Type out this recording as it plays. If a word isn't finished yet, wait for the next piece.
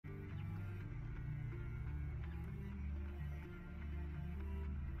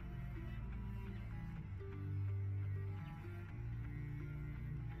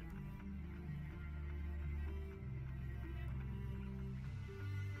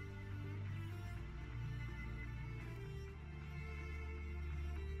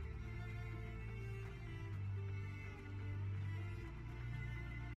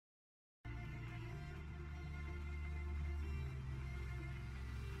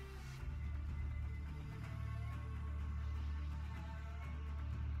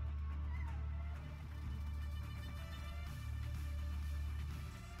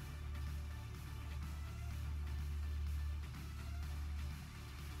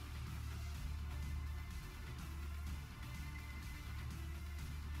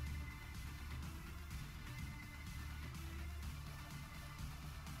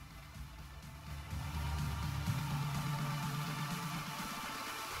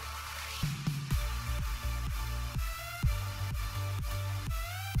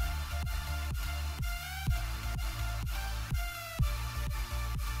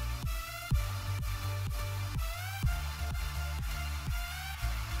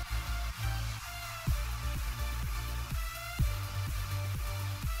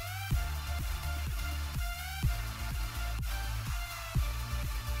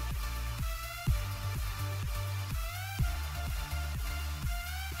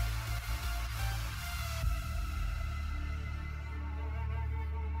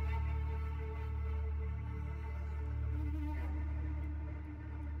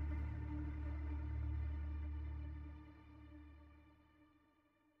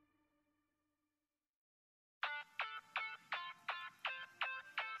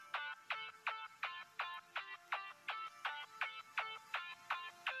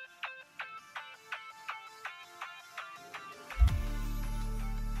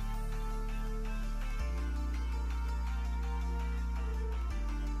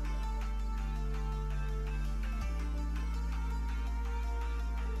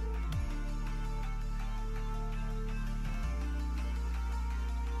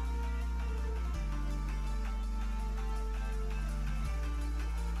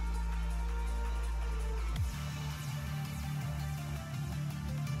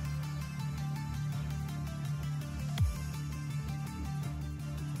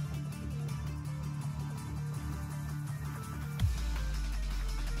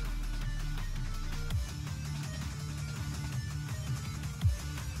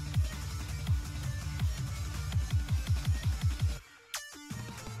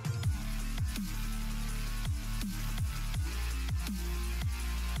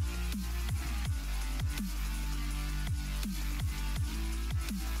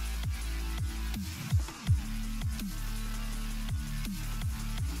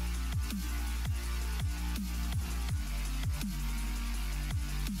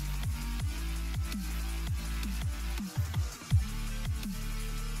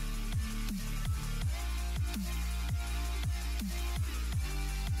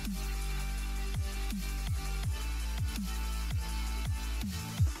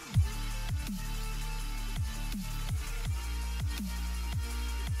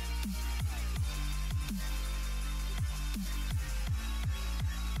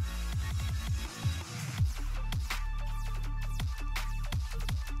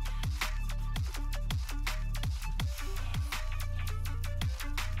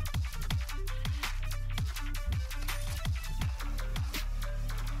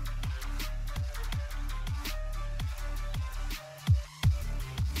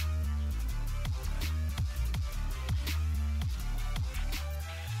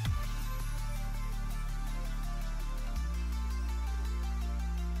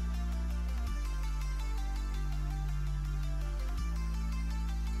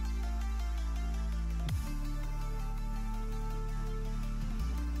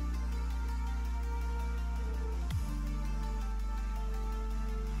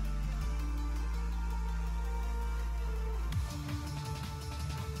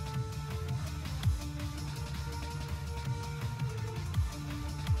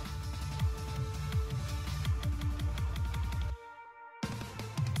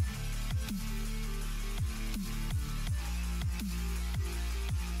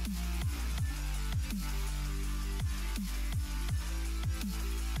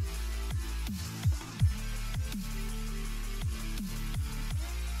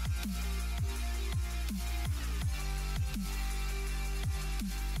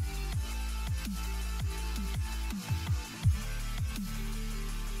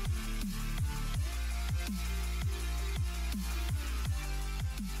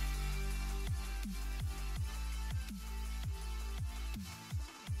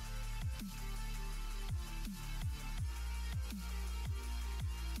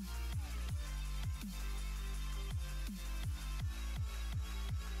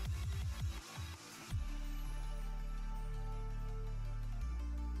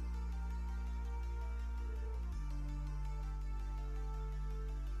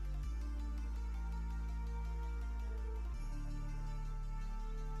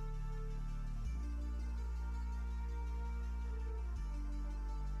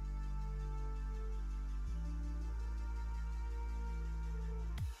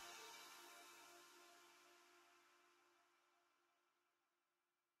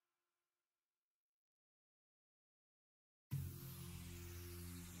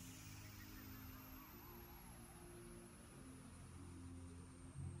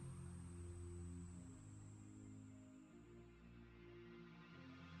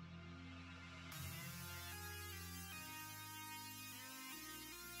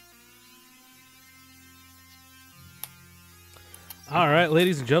All right,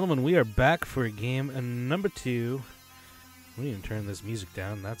 ladies and gentlemen, we are back for game number 2. We need to turn this music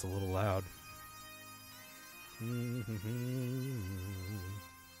down. That's a little loud.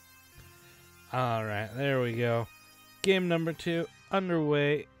 All right, there we go. Game number 2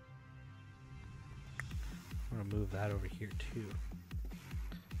 underway. I'm going to move that over here, too.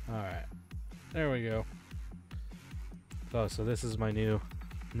 All right, there we go. Oh, so this is my new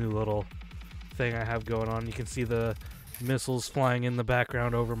little thing I have going on. You can see the missiles flying in the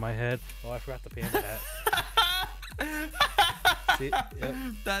background over my head. Oh, I forgot the panda hat. See? Yep.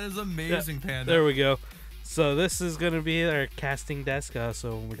 That is amazing, Yep. Panda. There we go. So this is going to be our casting desk.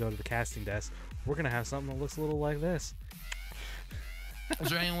 So when we go to the casting desk, we're going to have something that looks a little like this. Is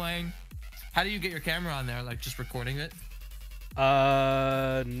there any way? How do you get your camera on there? Like just recording it?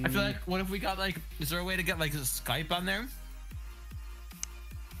 I I feel like, what if we got like, is there a way to get like a Skype on there?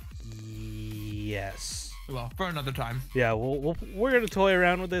 Yes. Well, for another time. Yeah, we're going to toy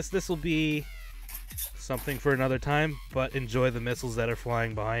around with this. This will be something for another time, but enjoy the missiles that are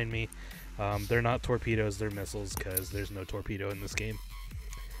flying behind me. They're not torpedoes, they're missiles, because there's no torpedo in this game.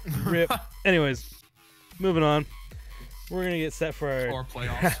 Rip. Anyways, moving on. We're going to get set for our... Or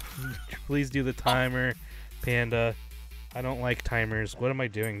playoffs. Please do the timer, Panda. I don't like timers. What am I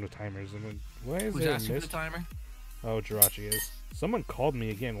doing with timers? Why is Who's there a asking for miss? the timer? Oh, Jirachi is. Someone called me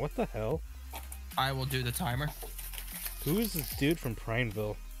again. What the hell? I will do the timer. Who is this dude from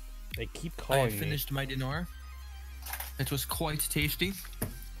Prineville? They keep I calling have me. finished my dinner. It was quite tasty.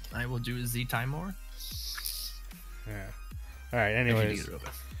 I will do the timer. Yeah. All right. Anyways,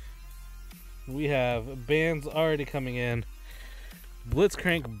 we have bands already coming in.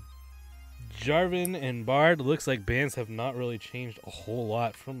 Blitzcrank, Jarvan, and Bard. Looks like bands have not really changed a whole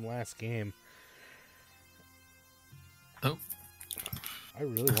lot from last game. Oh. I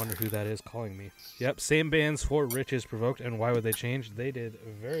really wonder who that is calling me. Yep, same bands for Riches Provoked, and why would they change? They did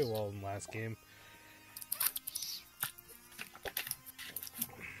very well in last game.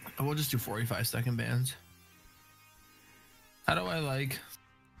 We'll just do 45-second bands. How do I like?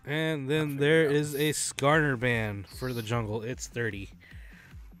 And then there is a Skarner ban for the jungle. It's 30.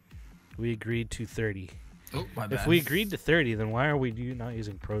 We agreed to 30. Oh, my bad. If we agreed to 30, then why are we not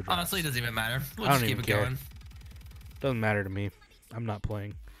using pro drafts? Honestly, it doesn't even matter. We'll I just don't keep even it care. going. Doesn't matter to me. I'm not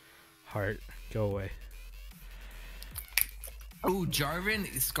playing. Heart, go away. Oh, Jarvan,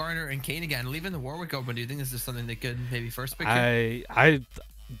 Skarner, and Kane again. Leaving the Warwick open. Do you think this is something they could maybe first pick?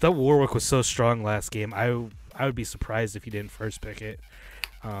 The Warwick was so strong last game. I would be surprised if he didn't first pick it.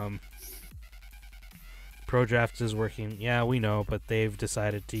 Pro draft is working. Yeah, we know, but they've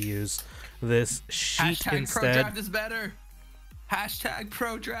decided to use this sheet Hashtag instead. pro draft is better. Hashtag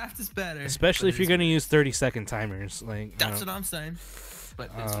pro draft is better. Especially if you're going to use 30-second timers. Like that's what I'm saying.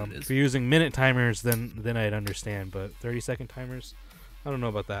 But that's what it is. if you're using minute timers, then I'd understand. But 30-second timers, I don't know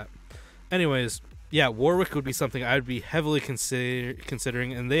about that. Anyways, yeah, Warwick would be something I'd be heavily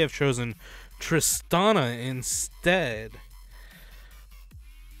considering, and they have chosen Tristana instead.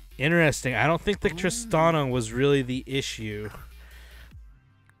 Interesting. I don't think that Tristana was really the issue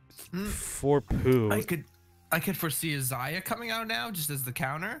for POO. I could foresee a Zaya coming out now just as the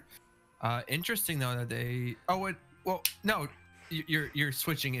counter. Interesting though that they. Oh, wait. Well, no, you're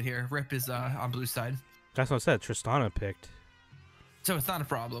switching it here. Rip is on blue side. That's what I said. Tristana picked. So it's not a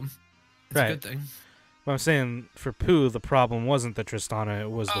problem. It's Right. a good thing. But I'm saying for POO, the problem wasn't the Tristana; it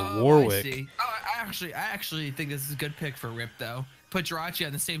was the I Warwick. see. Oh, I actually think this is a good pick for Rip though. Put Jirachi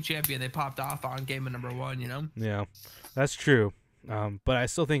on the same champion they popped off on game of number 1. You know. Yeah, that's true. But I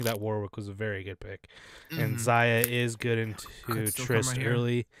still think that Warwick was a very good pick. And Zaya is good into Trist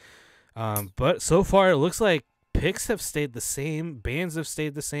early. But so far, it looks like picks have stayed the same. Bans have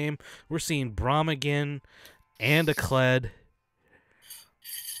stayed the same. We're seeing Braum again and a Kled.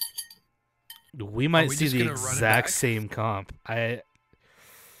 We might see the exact same comp. I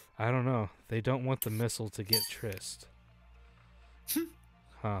don't know. They don't want the missile to get Trist.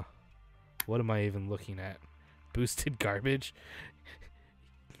 Huh. What am I even looking at? Boosted garbage?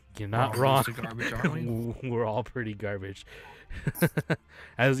 You're not wrong. Garbage, aren't we? We're all pretty garbage.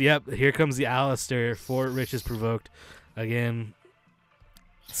 Yep, here comes the Alistair for Riches Provoked. Again,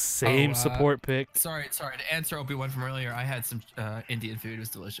 same support pick. Sorry. To answer Obi-Wan from earlier, I had some Indian food. It was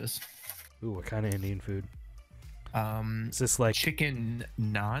delicious. Ooh, what kind of Indian food? Is this like chicken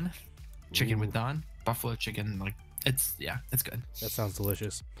naan? Chicken with naan? Buffalo chicken, like it's good. That sounds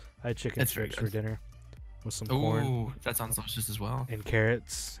delicious. I had chicken strips for dinner with some corn. Ooh, that sounds delicious as well. And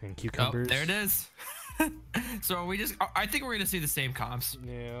carrots and cucumbers. Oh, there it is. So I think we're gonna see the same comps.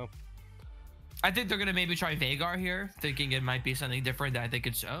 Yeah. I think they're gonna maybe try Vhagar here, thinking it might be something different. That I think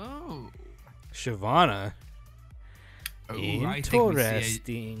it's Shyvana. Ooh, I think we see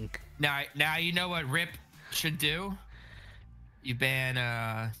Interesting. now you know what Rip should do. You ban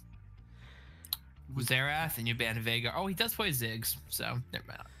Xerath and you ban Veigar. Oh, he does play Ziggs, so never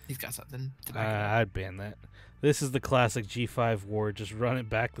mind. He's got something to back it up. I'd ban that. This is the classic G5 war. Just run it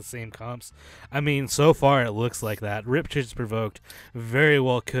back the same comps. I mean, so far it looks like that. Rip Chits Provoked very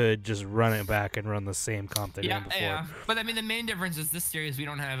well could just run it back and run the same comp they ran before. Yeah, but I mean, the main difference is this series we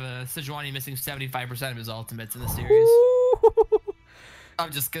don't have Sejuani missing 75% of his ultimates in the series.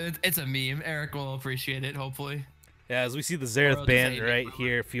 I'm just good. It's a meme. Eric will appreciate it, hopefully. Yeah, as we see the Xerath ban right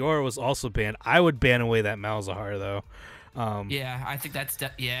here, Fiora was also banned. I would ban away that Malzahar, though. Yeah, I think that's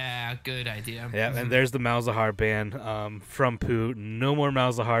good idea. Yeah, and there's the Malzahar ban from Poo. No more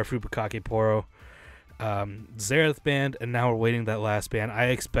Malzahar for Bukake Poro. Xerath banned, and now we're waiting that last ban. I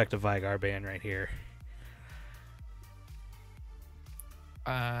expect a Veigar ban right here.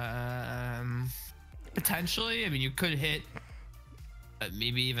 Potentially. I mean, you could hit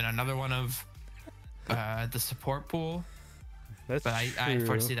maybe even another one of the support pool. That's but true. I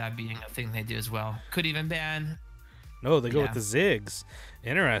foresee that being a thing they do as well. Could even ban. No, they go with the Ziggs.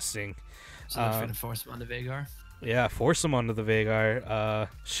 Interesting. So they're going to force them on the Veigar. Yeah, force them onto the Veigar.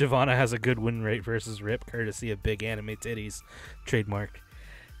 Shyvana has a good win rate versus Rip, courtesy of Big Anime Titties. Trademark.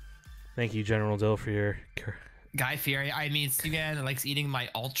 Thank you, General Dill, for your... Guy Fieri, I mean, Steven likes eating my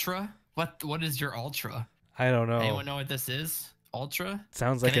Ultra. What is your Ultra? I don't know. Anyone know what this is? Ultra?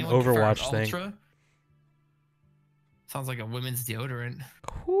 Sounds like an Overwatch thing. Ultra? Sounds like a women's deodorant.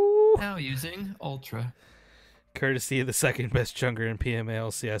 Ooh. Now using Ultra. Courtesy of the second best chunker in PMA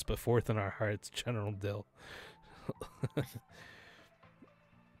LCS, but fourth in our hearts, General Dill.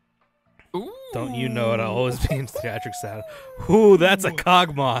 Ooh. Don't you know it? I'll always be in theatric sound. Ooh, that's a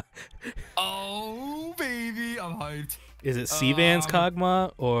Kog'Maw. Oh, baby, I'm hyped. Is it Sivan's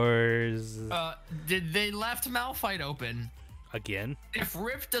Kog'Maw, or is... Did they left Malphite open? Again? If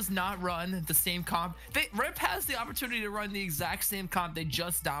Rip does not run the same comp, Rip has the opportunity to run the exact same comp they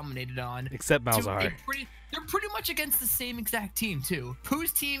just dominated on. Except Malzahar. They're pretty much against the same exact team, too.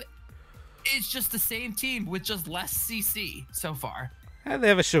 Pooh's team is just the same team with just less CC so far. And they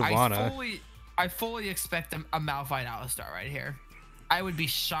have a Shyvana. I fully expect a Malphite Alistar right here. I would be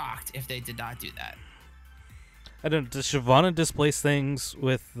shocked if they did not do that. I don't. Does Shyvana displace things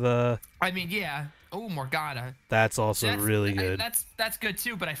with the... I mean, yeah. Oh, Morgana. That's also really good. That's good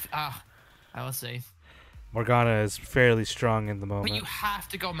too, but I will say. Morgana is fairly strong in the moment. But you have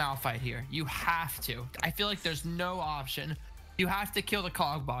to go Malphite here. You have to. I feel like there's no option. You have to kill the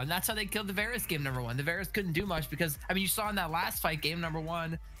Kog'Maw, and that's how they killed the Varus game number 1. The Varus couldn't do much because, I mean, you saw in that last fight, game number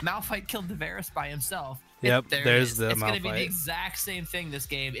 1, Malphite killed the Varus by himself. Yep, there's the Malphite. It's going to be the exact same thing this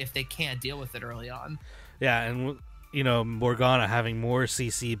game if they can't deal with it early on. Yeah, and you know, Morgana having more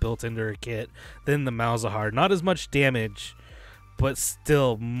CC built into her kit than the Malzahar. Not as much damage, but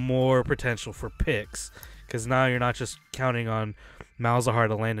still more potential for picks. Because now you're not just counting on Malzahar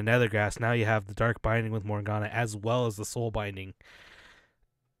to land a Nethergrass. Now you have the Dark Binding with Morgana as well as the Soul Binding.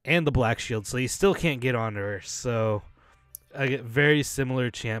 And the Black Shield. So you still can't get onto her. So I get very similar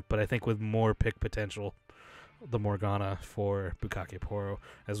champ, but I think with more pick potential. The Morgana for Bukake Poro.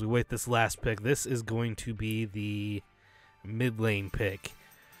 As we wait this last pick, this is going to be the mid lane pick.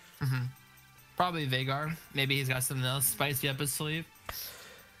 Probably Veigar. Maybe he's got something else spicy up his sleeve.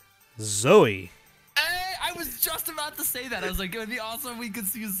 Zoe. Hey, I was just about to say that. I was like, it would be awesome if we could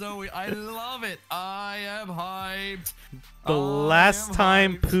see Zoe. I love it. I am hyped. The last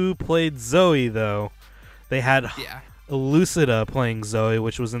time Pooh played Zoe, though, they had Elucida playing Zoe,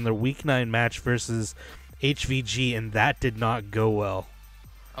 which was in their Week 9 match versus HVG, and that did not go well.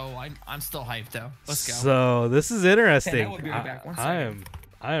 Oh, I'm still hyped though. Let's go. So this is interesting. We'll be right back.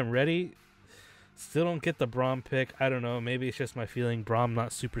 I am ready. Still don't get the Braum pick. I don't know. Maybe it's just my feeling. Braum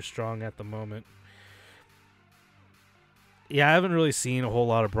not super strong at the moment. Yeah, I haven't really seen a whole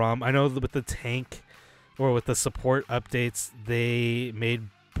lot of Braum. I know that with the tank or with the support updates, they made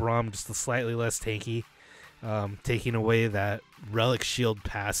Braum just a slightly less tanky, taking away that Relic Shield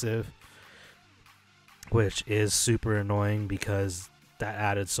passive, which is super annoying because that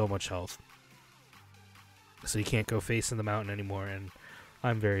added so much health. So you can't go facing the mountain anymore, and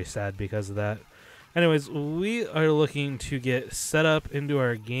I'm very sad because of that. Anyways, we are looking to get set up into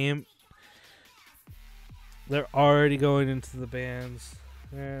our game. They're already going into the bands.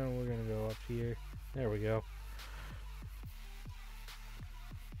 And we're going to go up here. There we go.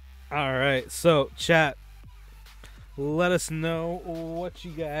 Alright, so chat. Let us know what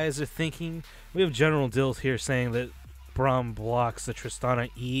you guys are thinking. We have General Dills here saying that Braum blocks the Tristana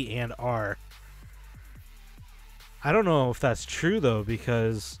E and R. I don't know if that's true, though,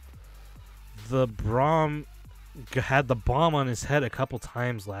 because the Braum had the bomb on his head a couple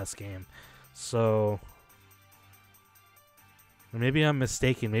times last game. So maybe I'm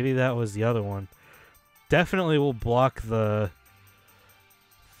mistaken. Maybe that was the other one. Definitely will block the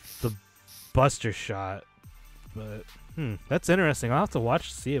buster shot. But that's interesting. I'll have to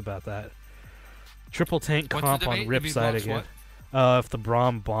watch to see about that. Triple tank comp on Ripside again. If the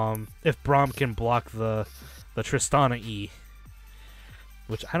Braum can block the Tristana E.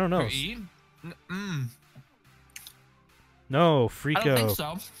 Which I don't know. E? No, Freako. I don't think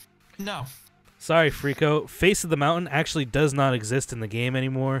so. No. Sorry, Freako. Face of the Mountain actually does not exist in the game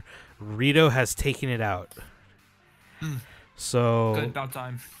anymore. Rito has taken it out. So good, about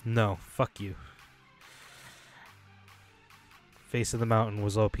time. No, fuck you. Face of the Mountain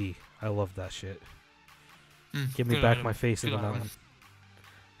was OP. I love that shit. Give me back my Face of the Mountain.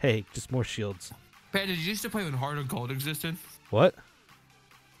 Hey, just more shields. Pat, did you used to play when Heart of Gold existed? What?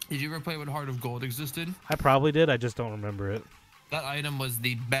 Did you ever play when Heart of Gold existed? I probably did. I just don't remember it. That item was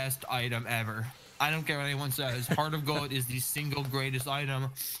the best item ever. I don't care what anyone says. Heart of Gold is the single greatest item.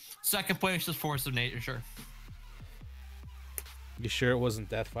 Second place is Force of Nature. You sure it wasn't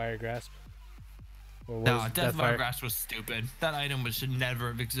Deathfire Grasp? No, Deathfire Grasp was stupid. That item should never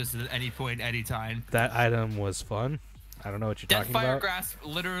have existed at any point, any time. That item was fun. I don't know what you're talking about. Deathfire Grasp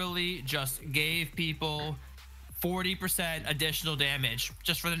literally just gave people 40% additional damage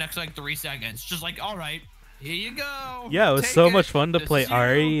just for the next like 3 seconds. Just like, all right, here you go. Yeah, it was so much fun to play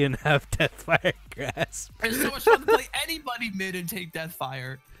Ari and have Deathfire Grasp. It's so much fun to play anybody mid and take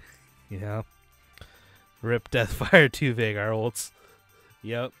Deathfire. Yeah. Rip Deathfire 2 Vagar ults.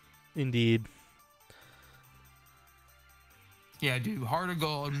 Yep, indeed. Yeah, dude, Heart of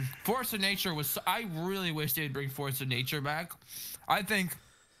Gold. Force of Nature was... I really wish they'd bring Force of Nature back. I think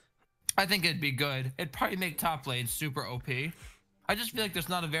it'd be good. It'd probably make top lane super OP. I just feel like there's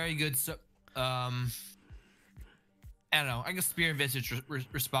not a very good... I don't know. I guess Spear and Visage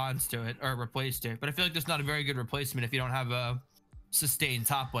responds to it, or replaced it. But I feel like there's not a very good replacement if you don't have a sustained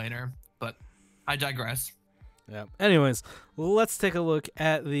top laner. But I digress. Yeah. Anyways, let's take a look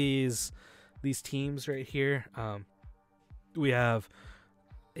at these teams right here. We have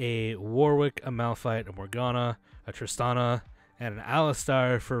a Warwick, a Malphite, a Morgana, a Tristana, and an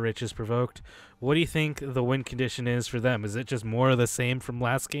Alistar for Riches Provoked. What do you think the win condition is for them? Is it just more of the same from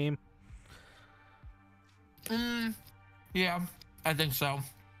last game? Yeah, I think so.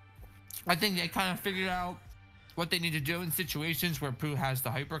 I think they kind of figured out what they need to do in situations where Pooh has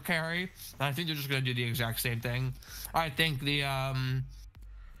the hyper carry. And I think they're just going to do the exact same thing. I think the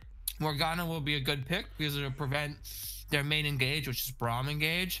Morgana will be a good pick because it'll prevent their main engage, which is Braum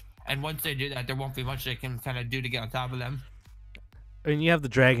engage. And once they do that, there won't be much they can kind of do to get on top of them. And you have the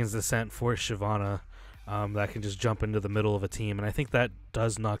Dragon's Descent for Shyvana that can just jump into the middle of a team. And I think that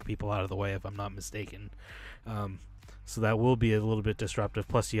does knock people out of the way, if I'm not mistaken. So that will be a little bit disruptive.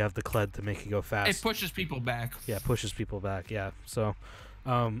 Plus, you have the Kled to make it go fast. It pushes people back. Yeah, pushes people back. Yeah. So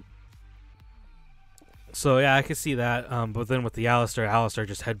yeah, I can see that. But then with the Alistar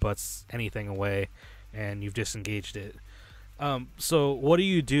just headbutts anything away, and you've disengaged it. So what do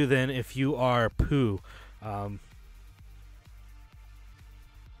you do then if you are Pooh?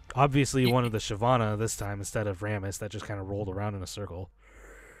 Obviously, you wanted the Shyvana this time instead of Rammus that just kind of rolled around in a circle.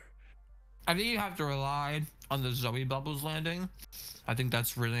 I think you have to rely on the Zoe bubbles landing. I think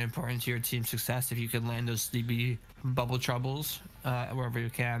that's really important to your team's success. If you can land those sleepy bubble troubles wherever you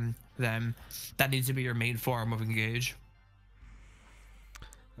can, then that needs to be your main form of engage.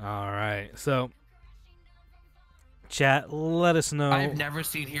 All right. So, chat, let us know. I've never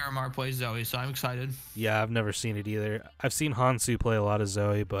seen Hiramar play Zoe, so I'm excited. Yeah, I've never seen it either. I've seen Hansu play a lot of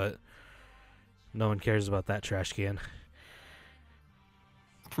Zoe, but no one cares about that trash can.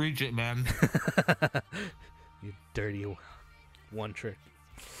 Preach it, man. You dirty one trick.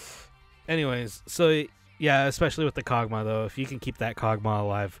 Anyways, so yeah, especially with the Kog'Maw though, if you can keep that Kog'Maw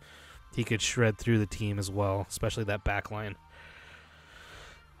alive, he could shred through the team as well, especially that back line.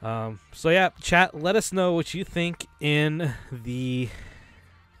 So yeah, chat, let us know what you think in the...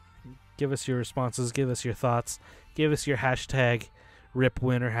 Give us your responses, give us your thoughts, give us your hashtag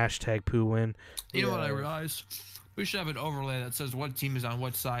RipWin or hashtag PooWin. You know what I realized? We should have an overlay that says what team is on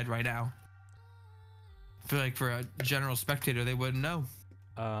what side right now. I feel like for a general spectator, they wouldn't know.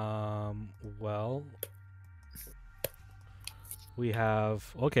 Well, we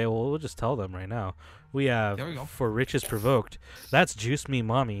have... Okay, well, we'll just tell them right now. We have, there we go. For Riches Provoked, that's Juice Me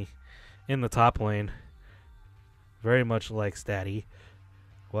Mommy in the top lane. Very much likes Daddy.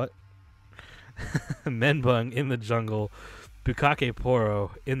 What? Menbung in the jungle. Bukake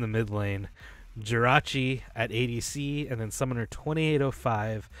Poro in the mid lane. Jirachi at ADC, and then Summoner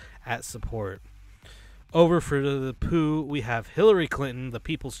 2805 at support. Over for the POO, we have Hillary Clinton, the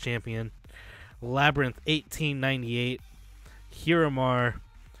People's Champion, Labyrinth 1898, Hiramar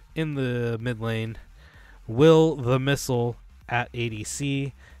in the mid lane, Will the Missile at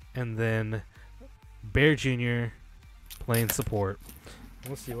ADC, and then Bear Jr. playing support.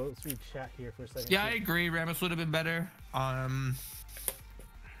 Let's see. Let's read chat here for a second. Yeah, I agree. Rammus would have been better. I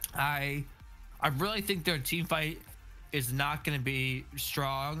really think their team fight is not going to be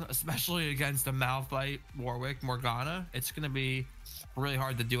strong, especially against a Malphite, Warwick, Morgana. It's going to be really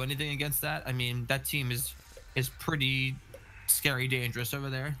hard to do anything against that. I mean, that team is pretty scary, dangerous over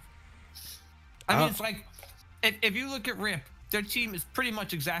there. I mean, it's like if you look at Rip, their team is pretty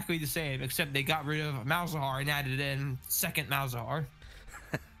much exactly the same, except they got rid of Malzahar and added in second Malzahar.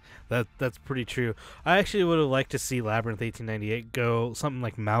 That's pretty true. I actually would have liked to see Labyrinth 1898 go something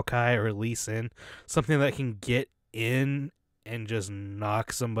like Maokai or Lee Sin, something that can get in and just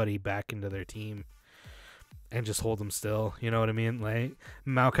knock somebody back into their team and just hold them still. You know what I mean? Like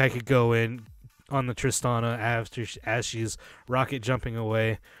Maokai could go in on the Tristana as she's rocket jumping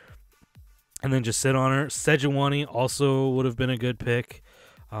away, and then just sit on her. Sejuani also would have been a good pick,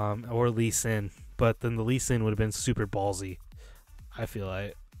 or Lee Sin, but then the Lee Sin would have been super ballsy, I feel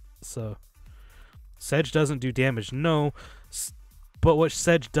like. So Sedge doesn't do damage, no, but what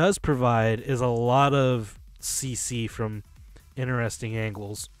Sedge does provide is a lot of CC from interesting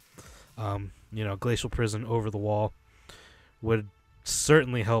angles. You know, Glacial Prison over the wall would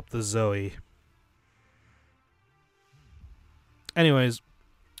certainly help the Zoe. Anyways,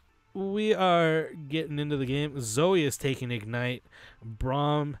 we are getting into the game. Zoe is taking Ignite.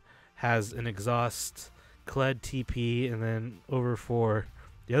 Braum has an Exhaust. Kled TP, and then over for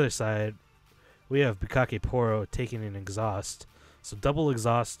the other side, we have Bukake Poro taking an Exhaust. So double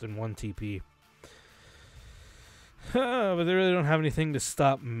Exhaust and 1 TP. But they really don't have anything to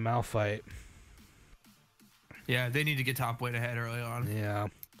stop Malphite. Yeah, they need to get top weight ahead early on. Yeah.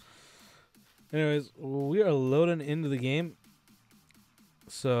 Anyways, we are loading into the game.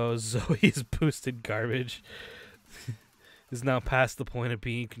 So Zoe's boosted garbage is now past the point of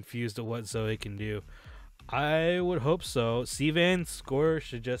being confused at what Zoe can do. I would hope so. Sivan's score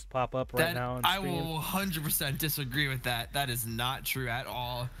should just pop up right now on screen. I will 100% disagree with that. That is not true at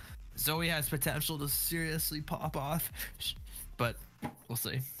all. Zoe has potential to seriously pop off, but we'll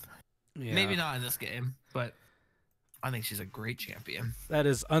see. Yeah. Maybe not in this game, but I think she's a great champion. That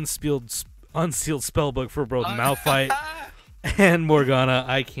is unsealed spellbook for both Malphite and Morgana.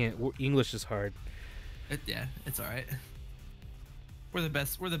 I can't. English is hard. Yeah, it's all right. We're the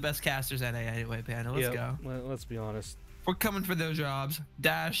best. We're the best casters at AA anyway, Panda. Let's go. Let's be honest. We're coming for those jobs.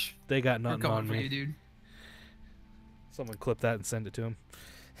 Dash. They got nothing on me. For you, dude. Someone clip that and send it to him.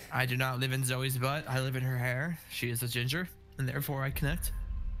 I do not live in Zoe's butt. I live in her hair. She is a ginger, and therefore I connect.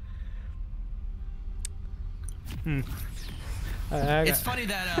 It's funny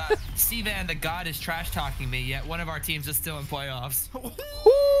that Sivan the God is trash talking me, yet one of our teams is still in playoffs.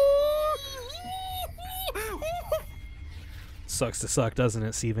 Sucks to suck, doesn't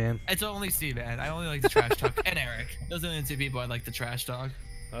it, Sivan? It's only Sivan. I only like the trash talk. And Eric. Those are the two people I like the trash talk.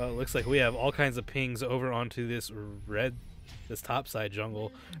 It looks like we have all kinds of pings over onto this topside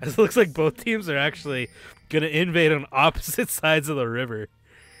jungle. As it looks like both teams are actually going to invade on opposite sides of the river.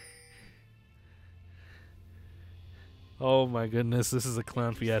 Oh my goodness, this is a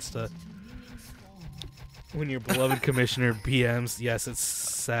clown fiesta. When your beloved commissioner BMs, yes, it's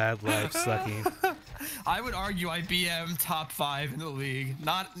sad life sucking. I would argue I BM top 5 in the league,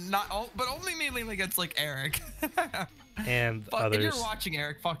 but only mainly against like Eric. And others. If you're watching,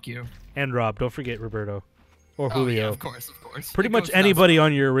 Eric, fuck you. And Rob, don't forget Roberto. Or Julio. Yeah, of course. Pretty much anybody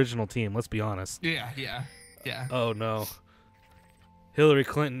on your original team, let's be honest. Yeah. Oh no. Hillary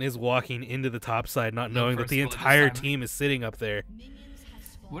Clinton is walking into the top side not knowing that the entire team is sitting up there.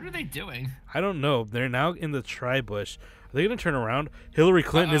 What are they doing? I don't know. They're now in the tri-bush. Are they going to turn around? Hillary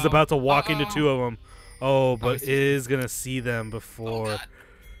Clinton is about to walk into 2 of them. Oh, but is going to see them before.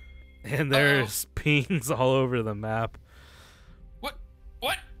 And there's pings all over the map. What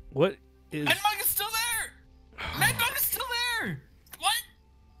is... Medbug is still there! Medbug is still there! What?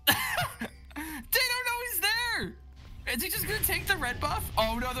 They don't know he's there! Is he just gonna take the red buff?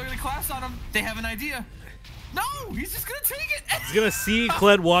 Oh no, they're gonna collapse on him. They have an idea. No, he's just gonna take it! He's gonna see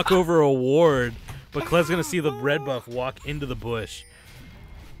Kled walk over a ward, but Kled's gonna see the red buff walk into the bush.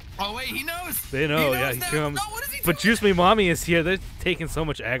 Oh wait, he knows! They know, yeah, he comes. No, what is he but doing? Juice Me Mommy is here. They're taking so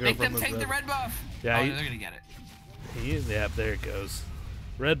much aggro Make from them take the red buff. Yeah, they're gonna get it. Yeah, there it goes.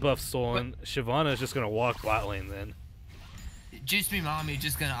 Red buff stolen. Shyvana is just gonna walk bot lane then. Juice Me Mommy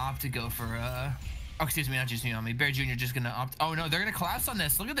just gonna opt to go for Oh, excuse me, not just on me. Bear Jr. just gonna opt. Oh no, they're gonna collapse on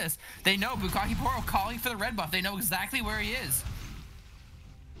this. Look at this. They know Bukaki Poro calling for the red buff. They know exactly where he is.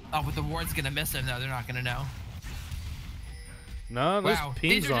 Oh, but the ward's gonna miss him. No, they're not gonna know. No, there's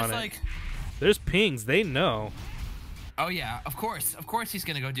pings on it. There's pings. They know. Oh yeah, of course he's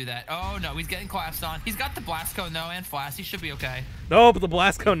gonna go do that. Oh no, he's getting collapsed on. He's got the blast cone though and flash. He should be okay. No, but the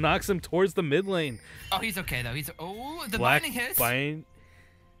blast cone knocks him towards the mid lane. Oh, he's okay though. The binding hits.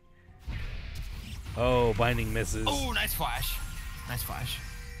 Oh, binding misses. Oh, nice flash. Nice flash.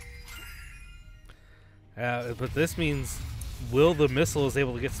 But this means Will the Missile is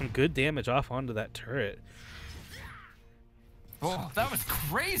able to get some good damage off onto that turret. Oh, that was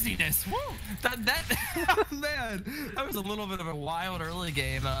craziness. Woo! Oh, man, that was a little bit of a wild early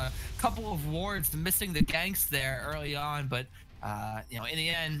game. A couple of wards missing the ganks there early on, but you know, in the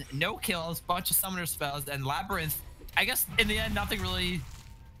end, no kills, bunch of summoner spells, and Labyrinth. I guess in the end, nothing really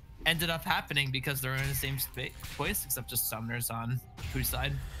ended up happening because they're in the same place, except just summoners on whose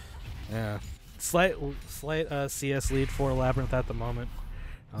side. Yeah, slight CS lead for Labyrinth at the moment.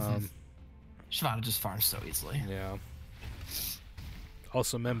 Shyvana just farms so easily. Yeah.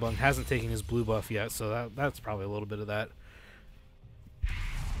 Also, Membung hasn't taken his blue buff yet, so that's probably a little bit of that.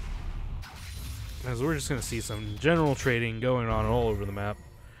 As we're just going to see some general trading going on all over the map.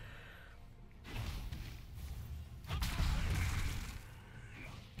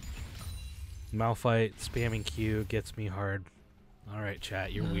 Malphite spamming Q gets me hard. Alright,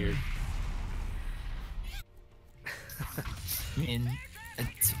 chat, you're weird. I mean,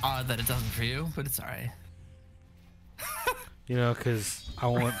 it's odd that it doesn't for you, but it's alright. You know, because I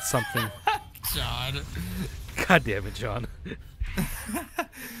want something. John. God damn it, John.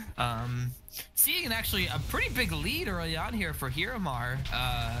 Seeing actually a pretty big lead early on here for Hiromar.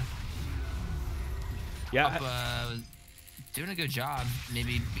 Yeah. Doing a good job.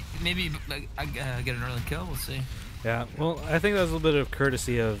 Maybe I get an early kill. We'll see. Yeah. Well, I think that was a little bit of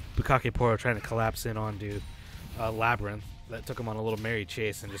courtesy of Bukake Poro trying to collapse in onto Labyrinth. That took him on a little merry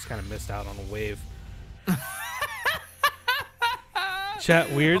chase and just kind of missed out on a wave.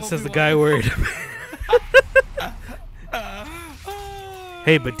 Chat weird, says the guy worried.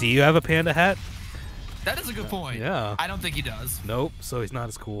 Hey, but do you have a panda hat? That is a good point. Yeah. I don't think he does. Nope, so he's not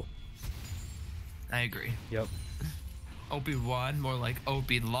as cool. I agree. Yep. Opie won, more like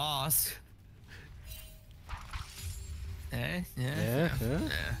Opie lost. Yeah.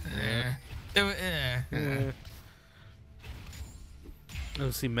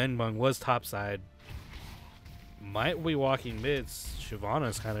 Let's see, Menbung was topside. Might be walking mids.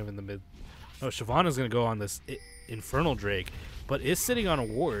 Shyvana's kind of in the mid. No, Shyvana's going to go on this Infernal Drake, but is sitting on a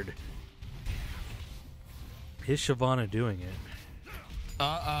ward. Is Shyvana doing it?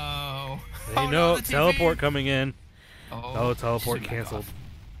 Uh-oh. They know teleport coming in. Oh, teleport canceled.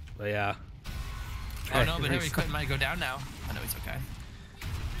 But yeah. Oh no, but Harry might go down now. I know he's okay.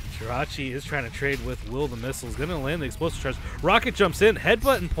 Jirachi is trying to trade with Will the Missile's going to land the explosive charge. Rocket jumps in,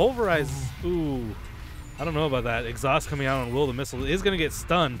 headbutt and pulverizes. Ooh. I don't know about that. Exhaust coming out on Will the Missile is going to get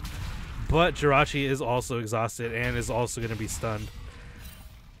stunned, but Jirachi is also exhausted and is also going to be stunned.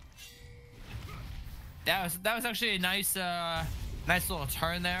 That was actually a nice little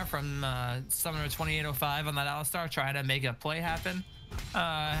turn there from Summoner 2805 on that Alistar, trying to make a play happen.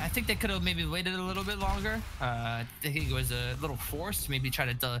 I think they could have maybe waited a little bit longer. I think it was a little forced, maybe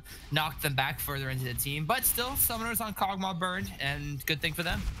try to knock them back further into the team, but still, Summoners on Kog'Maw burned, and good thing for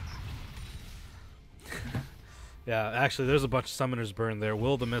them. Yeah, actually, there's a bunch of summoners burned there.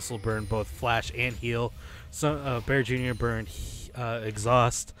 Will the Missile burned both Flash and Heal. Bear Jr. burned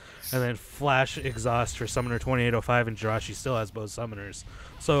Exhaust, and then Flash Exhaust for Summoner 2805, and Jirachi still has both summoners.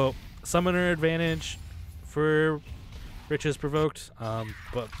 So, summoner advantage for Riches provoked,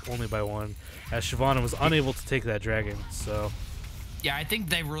 but only by one, as Shyvana was unable to take that dragon. So. Yeah, I think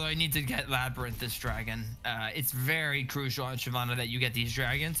they really need to get Labyrinth this dragon. It's very crucial on Shyvana that you get these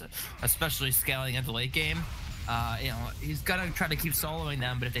dragons, especially scaling at the late game. You know, he's gonna try to keep soloing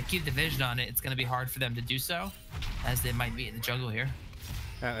them, but if they keep the vision on it, it's gonna be hard for them to do so, as they might be in the jungle here.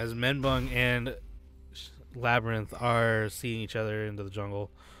 As Menbung and Labyrinth are seeing each other into the jungle,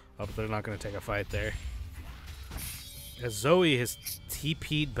 but they're not gonna take a fight there. As Zoe has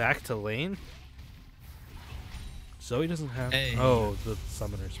TP'd back to lane. Zoe doesn't have. Hey. Oh, the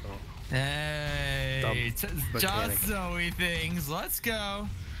summoner spell. Hey, just Zoe things. Let's go.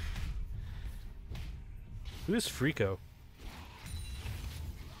 Who is Freako?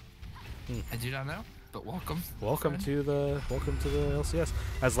 I do not know, but welcome. Welcome to the LCS.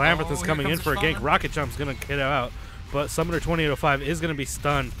 As Labyrinth is coming in for a gank, Rocket Jump's gonna get out, but Summoner 2805 is gonna be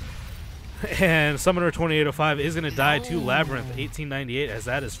stunned. And Summoner 2805 is going to die to Labyrinth 1898 as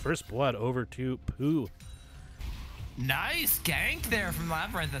that is first blood over to POO. Nice gank there from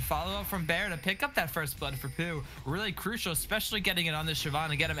Labyrinth and follow up from Bear to pick up that first blood for POO. Really crucial, especially getting it on the Siobhan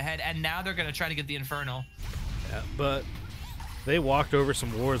and get him ahead. And now they're going to try to get the Infernal. Yeah, but they walked over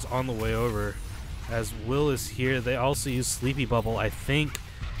some wards on the way over. As Will is here, they also use Sleepy Bubble. I think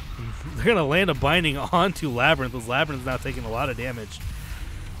they're going to land a binding onto Labyrinth, as Labyrinth is now taking a lot of damage.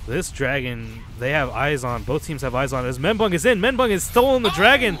 This dragon, they have eyes on. Both teams have eyes on. As Menbung is in, Menbung has stolen the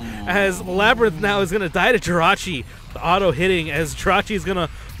dragon. As Labyrinth now is going to die to Jirachi. The auto hitting as Jirachi is going to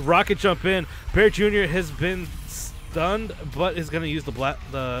rocket jump in. Bear Jr. has been stunned, but is going to use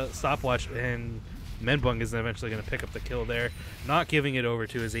the stopwatch, and Menbung is eventually going to pick up the kill there. Not giving it over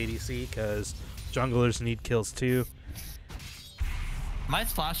to his ADC because junglers need kills too.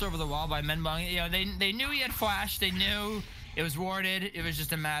 Nice flash over the wall by Menbung. You know, they knew he had flash. They knew it was warded. It was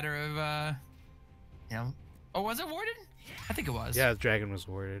just a matter of, you know. Oh, was it warded? I think it was. Yeah, the dragon was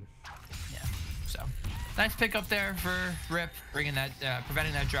warded. Yeah. So, nice pick up there for Rip, bringing that,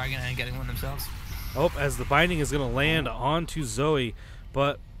 preventing that dragon and getting one themselves. Oh, as the binding is going to land onto Zoe,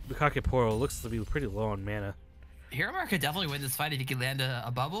 but Bukake Poro looks to be pretty low on mana. Hiromar could definitely win this fight if he could land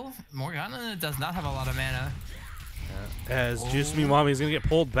a bubble. Morgana does not have a lot of mana. As Juice Me Mommy is going to get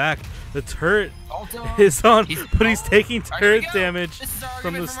pulled back. The turret is on, but he's taking turret damage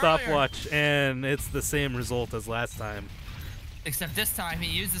from the stopwatch, and it's the same result as last time. Except this time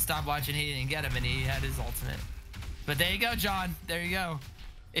he used the stopwatch and he didn't get him, and he had his ultimate. But there you go, John. There you go.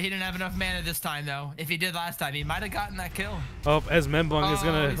 He didn't have enough mana this time, though. If he did last time, he might have gotten that kill. Oh, as Menbung is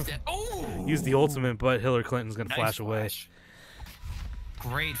going to use the ultimate, but Hillary Clinton's going to flash away.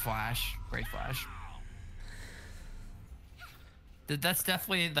 Great flash. Great flash. That's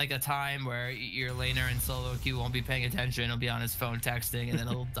definitely like a time where your laner in solo queue won't be paying attention. He'll be on his phone texting, and then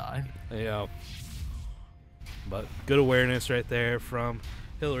he'll die. Yeah. But good awareness right there from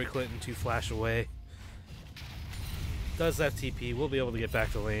Hillary Clinton to flash away. Does have TP. We'll be able to get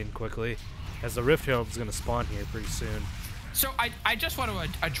back to lane quickly, as the Rift Herald is going to spawn here pretty soon. So I just want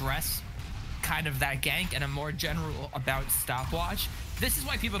to address kind of that gank and a more general about stopwatch. This is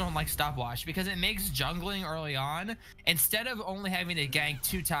why people don't like stopwatch, because it makes jungling early on, instead of only having to gank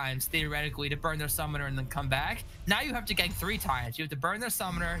 2 times theoretically to burn their summoner and then come back, now you have to gank 3 times. You have to burn their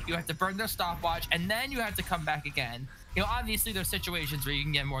summoner, you have to burn their stopwatch, and then you have to come back again. You know, obviously there's situations where you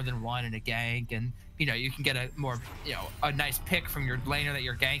can get more than 1 in a gank, and you know, you can get a more, you know, a nice pick from your laner that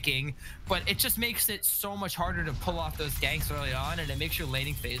you're ganking, but it just makes it so much harder to pull off those ganks early on, and it makes your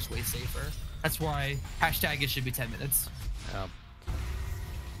laning phase way safer. That's why hashtag it should be 10 minutes.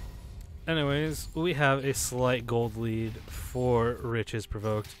 Anyways, we have a slight gold lead for Riches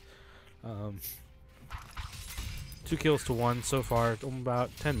Provoked. 2 kills to 1 so far,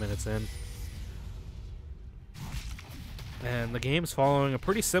 about 10 minutes in. And the game's following a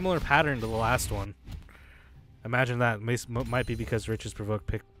pretty similar pattern to the last one. Imagine that. Might be because Riches Provoked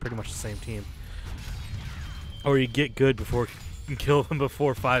picked pretty much the same team. Or you get good before you kill them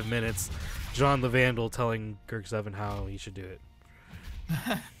before 5 minutes. John the Vandal telling Girk7 how he should do it.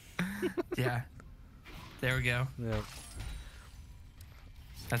 Yeah. There we go. Yeah.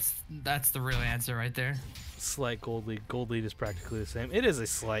 That's the real answer right there. Slight gold lead. Gold lead is practically the same. It is a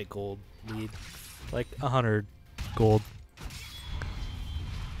slight gold lead. Like 100 gold.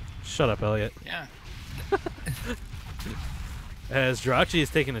 Shut up, Elliot. Yeah. As Jirachi is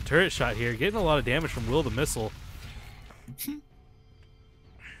taking a turret shot here, getting a lot of damage from Will the Missile.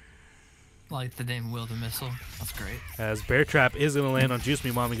 Like the name Will the Missile. That's great. As Bear Trap is going to land on Juice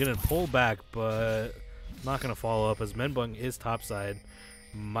Me Mommy, going to pull back, but not going to follow up as Menbung is topside.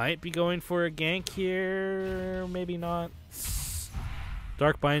 Might be going for a gank here, maybe not.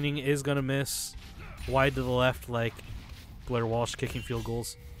 Dark Binding is going to miss. Wide to the left like Blair Walsh kicking field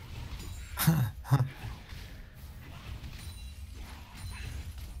goals.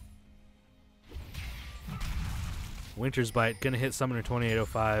 Winter's Bite gonna hit Summoner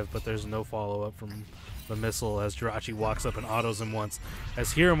 2805, but there's no follow-up from the missile as Jirachi walks up and autos him once.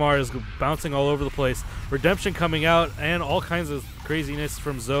 As Hiromar is bouncing all over the place. Redemption coming out and all kinds of craziness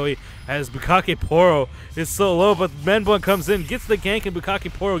from Zoe as Bukake Poro is so low, but Menbun comes in, gets the gank, and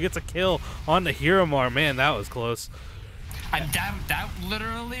Bukake Poro gets a kill on the Hiromar. Man, that was close. That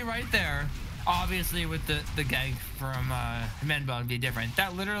literally right there, obviously with the gank from Menbun be different.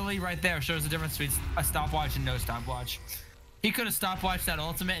 That literally right there shows the difference between a stopwatch and no stopwatch. He could have stopwatched that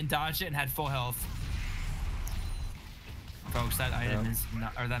ultimate and dodged it and had full health. Folks, that item is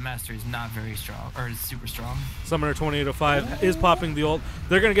not, or that mastery is not very strong, or is super strong. Summoner 2805 is popping the ult.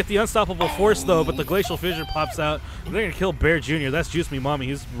 They're going to get the Unstoppable Force, though, but the Glacial Fissure pops out. They're going to kill Bear Jr. That's Juice Me Mommy.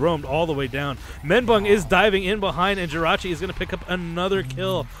 He's roamed all the way down. Menbung is diving in behind, and Jirachi is going to pick up another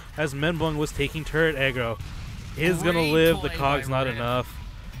kill as Menbung was taking turret aggro. Is going to live. The Cog's not enough.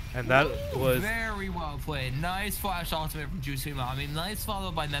 And that was very well played. Nice flash ultimate from Juice Me Mommy. Nice follow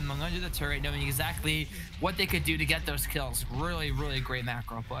by Menbung under the turret, knowing exactly what they could do to get those kills. Really, really great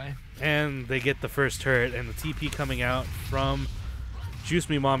macro play. And they get the first turret, and the TP coming out from Juice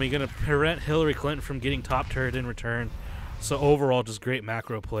Me Mommy going to prevent Hillary Clinton from getting top turret in return. So overall, just great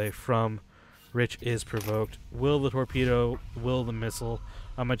macro play from Rich is provoked. Will the torpedo, will the missile.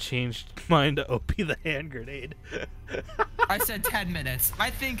 I'm going to change mine to OP the hand grenade. I said 10 minutes. I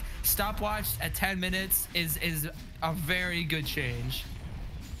think stopwatch at 10 minutes is a very good change.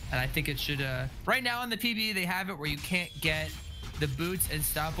 And I think it should, right now on the PB, they have it where you can't get the boots and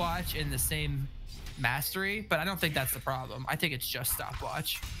stopwatch in the same mastery, but I don't think that's the problem. I think it's just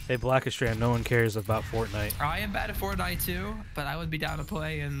stopwatch. Hey, Blackistrand, no one cares about Fortnite. I am bad at Fortnite too, but I would be down to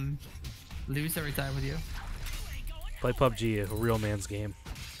play and lose every time with you. Play PUBG, a real man's game.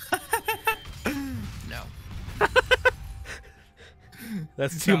 No.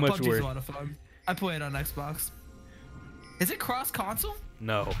 That's too much PUBG's work. a lot of fun. I play it on Xbox. Is it cross console?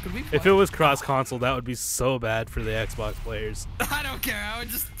 No. Could we play? If it was cross console, that would be so bad for the Xbox players. I don't care. I would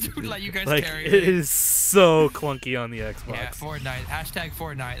just let you guys Like, carry it is so clunky on the Xbox. Yeah, Fortnite. Hashtag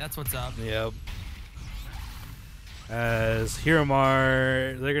Fortnite. That's what's up. Yep. As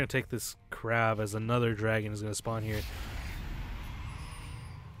Hiramar, they're going to take this crab as another dragon is going to spawn here.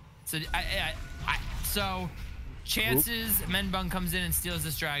 So, so chances Menbung comes in and steals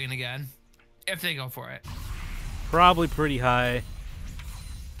this dragon again, if they go for it. Probably pretty high.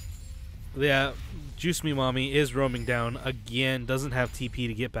 Yeah, Juice Me Mommy is roaming down again. Doesn't have TP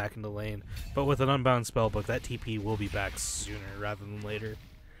to get back into lane. But with an Unbound Spellbook, that TP will be back sooner rather than later.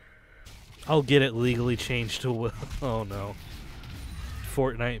 I'll get it legally changed to Will. Oh no.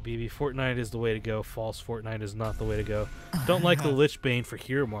 Fortnite, BB. Fortnite is the way to go. False Fortnite is not the way to go. Don't like the Lich Bane for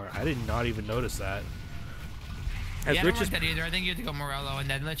Hiramar. I did not even notice that. Yeah, I don't like that either. I think you have to go Morello and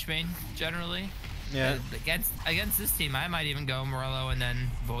then Lich Bane, generally. Yeah. Against this team, I might even go Morello and then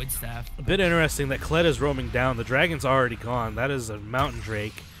Void Staff. A bit interesting that Kled is roaming down. The dragon's already gone. That is a Mountain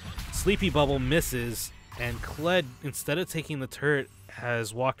Drake. Sleepy Bubble misses, and Kled, instead of taking the turret,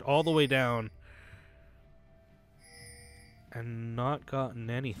 has walked all the way down and not gotten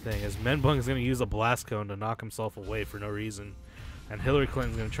anything, as Menbung is going to use a Blast Cone to knock himself away for no reason. And Hillary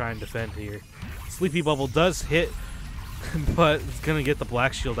Clinton's going to try and defend here. Sleepy Bubble does hit, but it's going to get the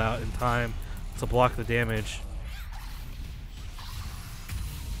Black Shield out in time to block the damage.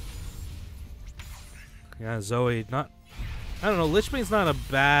 Yeah, Zoe, I don't know, Lich Bane's not a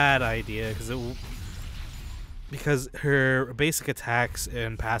bad idea, because her basic attacks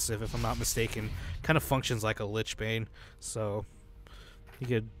and passive, if I'm not mistaken, kind of functions like a Lich Bane. So you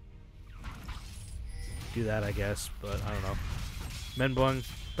could do that, I guess, but I don't know. Menbung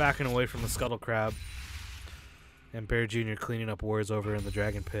backing away from the Scuttle Crab, and Bear Jr. cleaning up wards over in the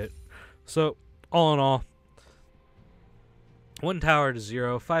Dragon Pit. So all in all, 1 tower to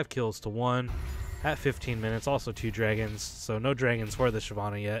 0, 5 kills to 1 at 15 minutes. Also 2 dragons, so no dragons for the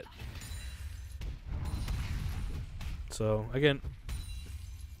Shyvana yet. So again,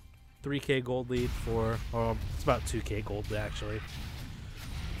 3k gold lead for, it's about 2k gold actually,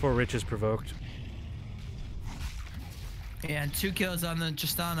 for Rich is provoked. And 2 kills on the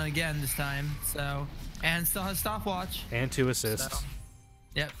Tristana again this time. So, and still has stopwatch. And 2 assists. So,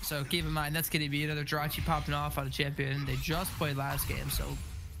 yep, so keep in mind, that's going to be another Jirachi popping off on a champion. They just played last game, so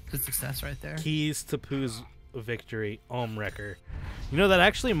good success right there. Keys to Poo's victory, Wrecker. You know, that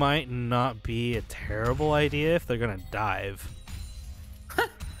actually might not be a terrible idea if they're going to dive.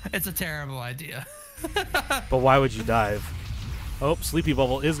 It's a terrible idea. But why would you dive? Oh, Sleepy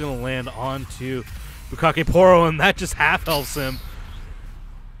Bubble is going to land onto Bukake Poro, and that just half helps him.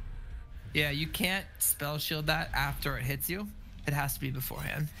 Yeah, you can't spell shield that after it hits you. It has to be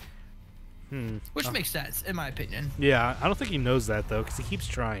beforehand. Which makes sense, in my opinion. Yeah, I don't think he knows that, though, because he keeps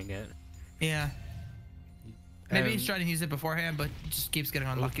trying it. Yeah. Maybe he's trying to use it beforehand, but just keeps getting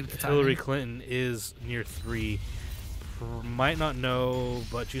unlucky with the timing. Hillary Clinton is near 3. Might not know,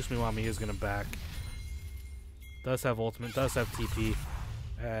 but Juice Me Mommy is going to back. Does have ultimate, does have TP.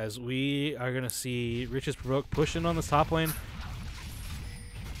 As we are going to see Rich's Provoke pushing on this top lane.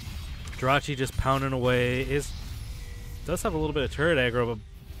 Jirachi just pounding away. Does have a little bit of turret aggro, but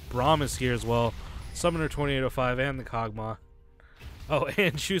Braum is here as well. Summoner 2805 and the Kog'Maw. Oh,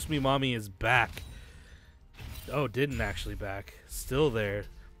 and Juice Me Mommy is back. Oh, didn't actually back. Still there.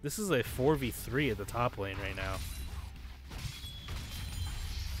 This is a 4v3 at the top lane right now.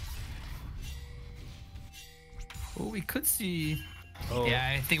 Oh, we could see. Oh.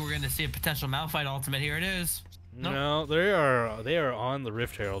 Yeah, I think we're going to see a potential Malphite ultimate. Here it is. Nope. No, they are on the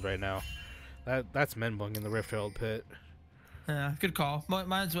Rift Herald right now. That's Menbung in the Rift Herald pit. Yeah, good call.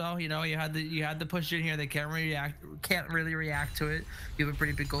 Might as well. You know, you had the push in here. They can't really react to it. You have a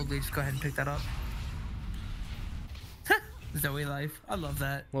pretty big gold lead. Just go ahead and pick that up. Zoe life. I love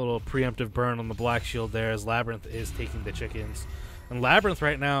that. A little preemptive burn on the Black Shield there as Labyrinth is taking the chickens. And Labyrinth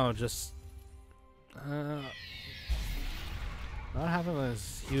right now just not having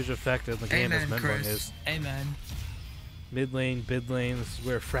as huge effect in the game as Menbung is. Amen. Mid lane, bid lane, this is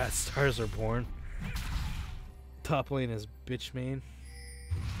where frat stars are born. Top lane is bitch main.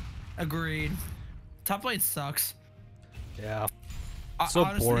 Agreed. Top lane sucks. Yeah. So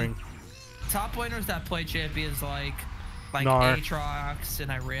honestly, boring. Top laners that play champions like Gnar, Aatrox and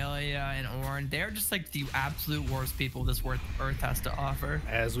Irelia and Ornn, they're just like the absolute worst people this Earth has to offer.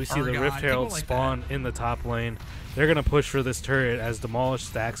 As we see the Rift Herald spawn in the top lane, they're going to push for this turret as Demolished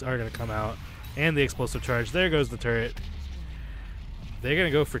stacks are going to come out. And the explosive charge. There goes the turret. They're going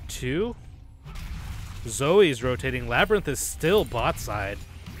to go for 2. Zoe's rotating. Labyrinth is still bot side.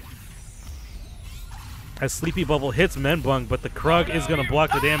 As Sleepy Bubble hits Menbung, but the Krug is going to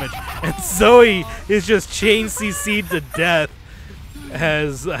block the damage. And Zoe is just chain CC'd to death.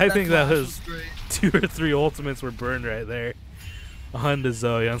 As I think that was 2 or 3 ultimates were burned right there. Onto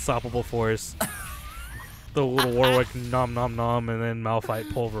Zoe, unstoppable force. The little Warwick nom nom nom, and then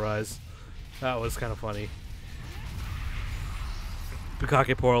Malphite pulverize. That was kind of funny.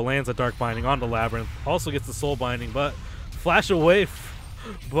 Bukake Poro lands a Dark Binding onto Labyrinth. Also gets the Soul Binding, but flash away.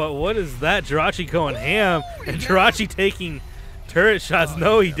 But what is that? Jirachi going ham. And Jirachi taking turret shots.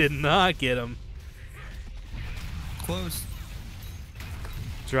 No, he did not get him. Close.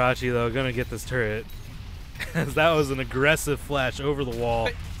 Jirachi, though, going to get this turret. As that was an aggressive flash over the wall.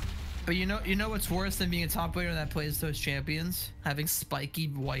 But you know what's worse than being a top laner that plays those champions? Having spiky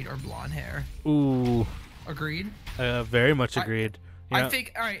white or blonde hair. Ooh. Agreed? Very much agreed. I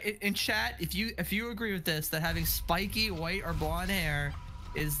think, all right, in chat, if you agree with this, that having spiky white or blonde hair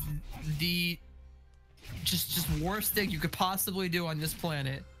is the just worst thing you could possibly do on this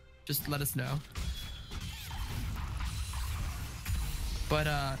planet, just let us know.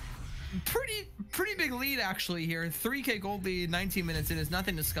 But pretty big lead actually here. 3K gold lead, 19 minutes in is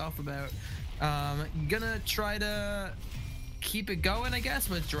nothing to scoff about. Gonna try to keep it going, I guess,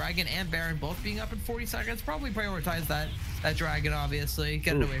 with Dragon and Baron both being up in 40 seconds. Probably prioritize that Dragon, obviously.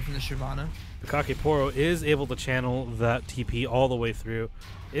 Get it away from the Shyvana. Bukake Poro is able to channel that TP all the way through.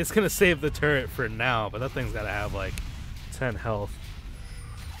 It's going to save the turret for now, but that thing's got to have like 10 health.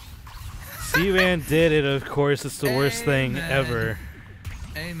 C-Van did it, of course. It's the worst thing ever.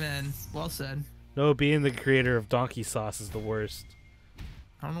 Amen. Well said. No, being the creator of Donkey Sauce is the worst.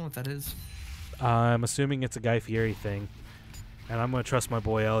 I don't know what that is. I'm assuming it's a Guy Fieri thing. And I'm going to trust my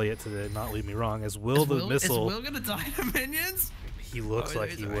boy Elliot to not lead me wrong. As Will the Missile... Is Will going to die to minions? He looks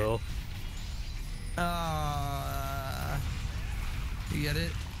like he will. You get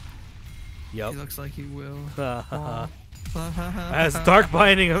it? Yep. He looks like he will. As Dark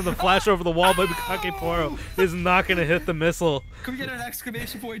Binding of the flash over the wall by Bukake Poro is not going to hit the missile. Can we get an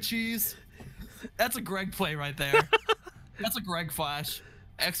exclamation point cheese? That's a Greg play right there. That's a Greg flash.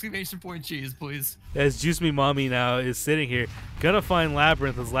 Exclamation point cheese, please. As Juice Me Mommy now is sitting here, gonna find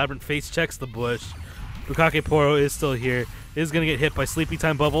Labyrinth as Labyrinth face checks the bush. Bukake Poro is still here. Is gonna get hit by Sleepy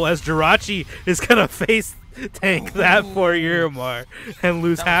Time Bubble as Jirachi is gonna face tank that for Yurimar and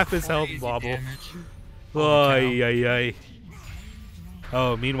lose half his health bobble. Oh,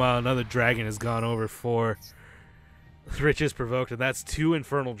 oh, meanwhile, another dragon has gone over for Riches Provoked, and that's 2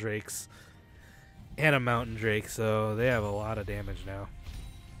 Infernal Drakes and a Mountain Drake, so they have a lot of damage now.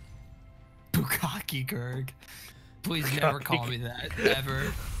 Bukake Gerg. Please never call me that.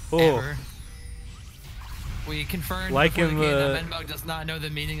 Ever. Oh. Ever. We confirmed like before in the game that Menbug does not know the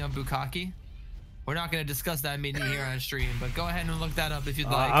meaning of Bukake. We're not going to discuss that meaning here on stream, but go ahead and look that up if you'd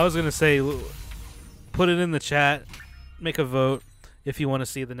like. I was going to say, put it in the chat, make a vote if you want to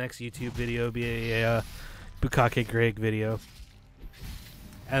see the next YouTube video be a Bukake Greg video.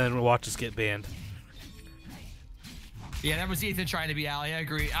 And then we'll watch us get banned. Yeah, that was Ethan trying to be Ali. I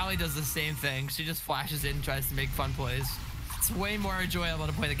agree. Ali does the same thing. She just flashes in and tries to make fun plays. It's way more enjoyable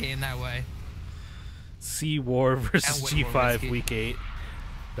to play the game that way. C War versus G5 Week 8.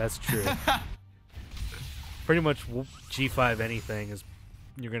 That's true. Pretty much G5 anything is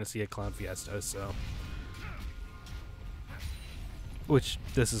you're going to see a Clown Fiesta, so. Which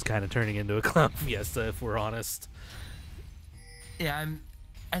this is kind of turning into a clown fiesta, if we're honest. Yeah,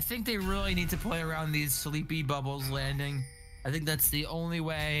 I think they really need to play around these sleepy bubbles landing. I think that's the only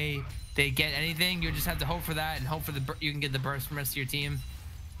way they get anything. You just have to hope for that and hope for you can get the burst from the rest of your team.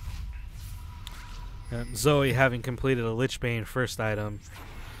 Zoe having completed a Lichbane first item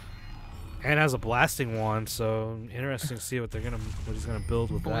and has a blasting wand, so interesting to see what he's gonna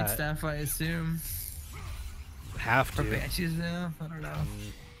build with Void that. staff, I assume. Have to. Or banshees now. I don't know.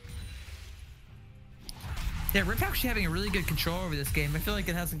 Yeah, Rip's actually having a really good control over this game. I feel like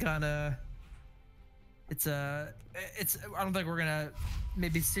it hasn't gone I don't think we're gonna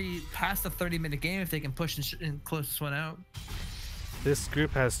maybe see past the 30-minute game if they can push and close this one out. This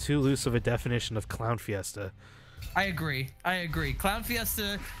group has too loose of a definition of clown fiesta. I agree. Clown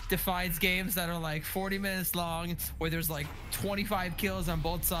Fiesta defines games that are like 40 minutes long, where there's like 25 kills on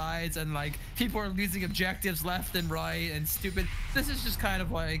both sides, and like people are losing objectives left and right and stupid. This is just kind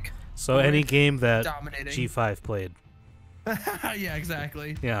of like so any game that dominating. G5 played. Yeah,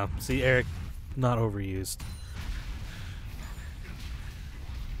 exactly. Yeah. See, Eric, not overused.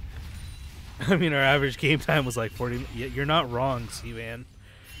 I mean, our average game time was like 40. You're not wrong, C-Man.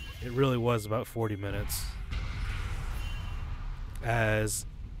 It really was about 40 minutes. As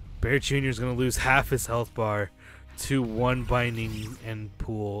Bear Jr. is going to lose half his health bar to one binding and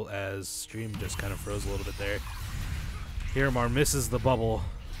pool, as stream just kind of froze a little bit there. Hiramar misses the bubble.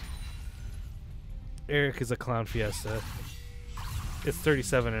 Eric is a clown fiesta. It's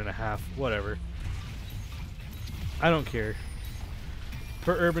 37.5. Whatever. I don't care.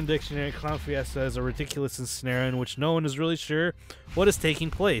 Per Urban Dictionary, clown fiesta is a ridiculous scenario in which no one is really sure what is taking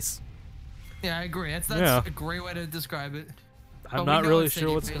place. Yeah, I agree. That's a great way to describe it. I'm not really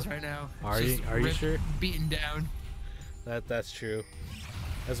sure what's going on right now. Are you sure? Beaten down. That's true.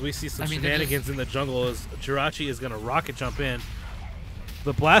 As we see some shenanigans in the jungle, as Jirachi is going to rocket jump in.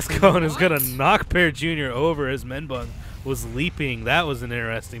 The blast cone is going to knock Pear Jr. over as Menbung was leaping. That was an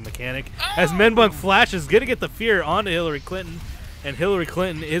interesting mechanic. As Menbung flashes, going to get the fear onto Hillary Clinton. And Hillary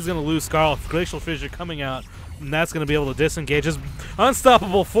Clinton is going to lose Scarl. Glacial Fissure coming out. And that's going to be able to disengage. As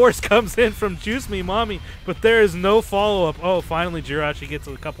Unstoppable Force comes in from Juice Me Mommy. But there is no follow-up. Oh, finally Jirachi gets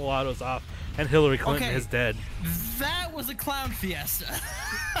a couple autos off. And Hillary Clinton is dead. That was a clown fiesta.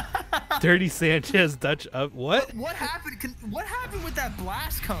 Dirty Sanchez Dutch up. What? What happened? What happened with that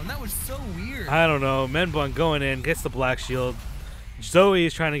blast cone? That was so weird. I don't know. Menbun going in, gets the black shield. Zoe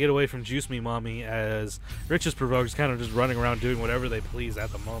is trying to get away from Juice Me Mommy, as Rich's Provoke is kind of just running around doing whatever they please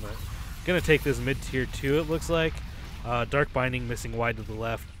at the moment. Gonna take this mid-tier 2, it looks like. Dark Binding missing wide to the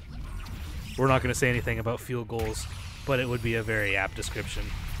left. We're not gonna say anything about field goals, but it would be a very apt description.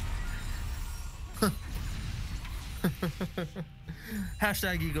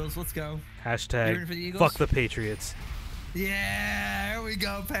 Hashtag Eagles, let's go. Hashtag for the Eagles? fuck the Patriots. Yeah, here we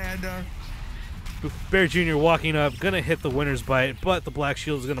go, Panda. Bear Jr. walking up, gonna hit the winner's bite, but the black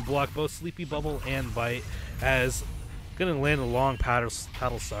shield is gonna block both Sleepy Bubble and Bite, as gonna land a long paddle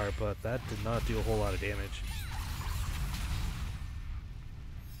star, but that did not do a whole lot of damage.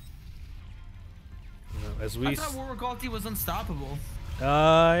 As we I thought Warwick Galti was unstoppable.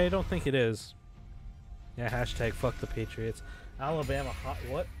 I don't think it is. Yeah, hashtag fuck the Patriots. Alabama hot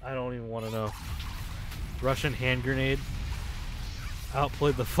what? I don't even want to know. Russian hand grenade.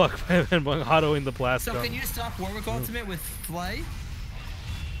 Outplayed the fuck by Menbung autoing the blast. So can you stop Warwick Ultimate with Flay?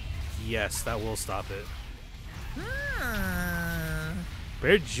 Yes, that will stop it.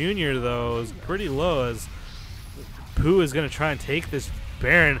 Bear Jr. though is pretty low, as Pooh is going to try and take this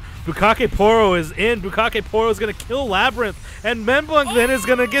Baron. Bukake Poro is in. Bukake Poro is going to kill Labyrinth, and Menbung then is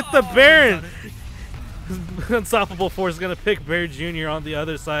going to get the Baron. Unstoppable Force is going to pick Bear Jr. on the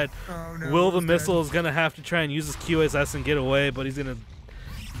other side. Oh, no, Will the Missile is going to have to try and use his QSS and get away, but he's going to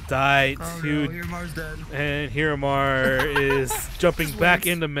die too. No, Hiramar's dead. And Hiramar is jumping back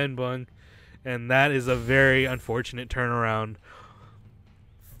into Menbung, and that is a very unfortunate turnaround.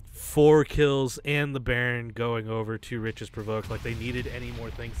 4 kills and the Baron going over to Rich's Provoke, like they needed any more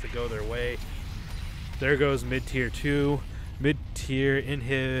things to go their way. There goes mid-tier 2. Mid-tier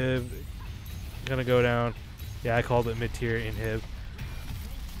inhib. Gonna go down. Yeah, I called it mid-tier inhib.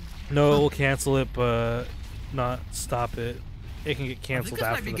 No, it will cancel it, but not stop it. It can get canceled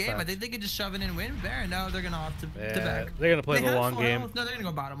after the fact. I think they could just shove it and win. Baron, no, they're gonna off to back. They're gonna play the long game. No, they're gonna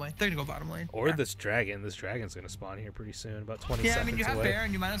go bottom lane. They're gonna go bottom lane. Or this dragon. This dragon's gonna spawn here pretty soon, about 20 seconds away. Yeah, I mean, you have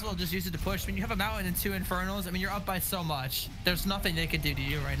Baron, you might as well just use it to push. I mean, you have a mountain and 2 infernals. I mean, you're up by so much. There's nothing they can do to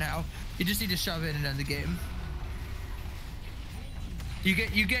you right now. You just need to shove it and end the game. You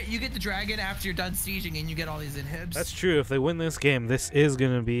get the dragon after you're done sieging, and you get all these inhibs. That's true. If they win this game, this is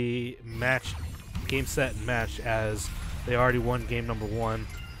gonna be game set and match, as They already won game number 1.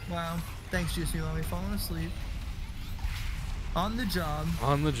 Wow. Thanks, Juicy Mommy. Falling asleep. On the job.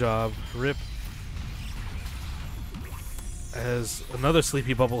 On the job. Rip. As another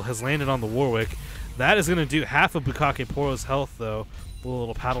sleepy bubble has landed on the Warwick. That is going to do half of Bukake Poro's health, though. A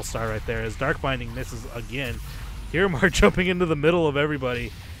little paddle star right there. As Dark Binding misses again. Hiromar jumping into the middle of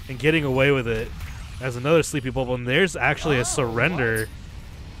everybody and getting away with it. As another sleepy bubble. And there's actually a surrender. What?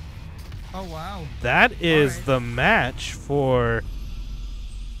 Oh, wow. That is the match for...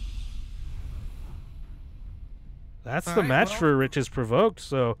 That's the match for Rich is Provoked.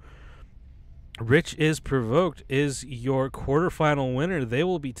 So, Rich is Provoked is your quarterfinal winner. They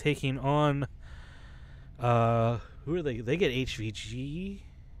will be taking on... who are they? They get HVG?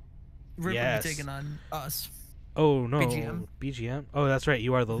 Rip will be taking on us. Oh, no. BGM. BGM? Oh, that's right.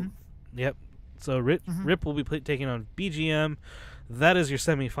 You are the... Yep. So, Rip will be taking on BGM. That is your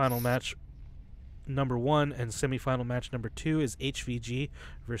semifinal match number 1, and semifinal match number 2 is HVG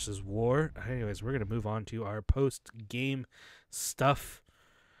versus War. Anyways, we're going to move on to our post-game stuff.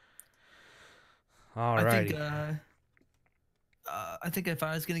 Alrighty. I think if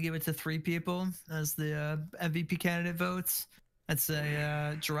I was going to give it to 3 people as the MVP candidate votes, I'd say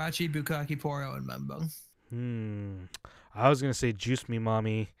Jirachi, Bukaki, Poro, and Menbung. I was going to say Juice Me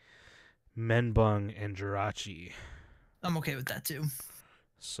Mommy, Menbung, and Jirachi. I'm okay with that too.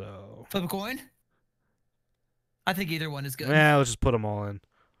 So... Flip a coin? I think either one is good. Yeah, let's just put them all in.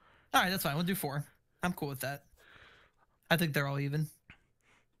 All right, that's fine. We'll do 4. I'm cool with that. I think they're all even.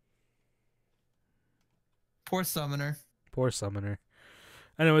 Poor Summoner. Poor Summoner.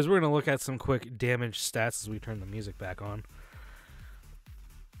 Anyways, we're going to look at some quick damage stats as we turn the music back on.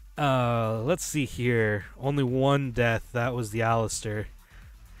 Let's see here. Only 1 death. That was the Alistair.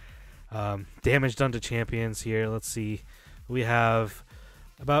 Damage done to champions here. Let's see. We have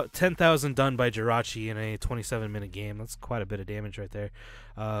about 10,000 done by Jirachi in a 27-minute game. That's quite a bit of damage right there.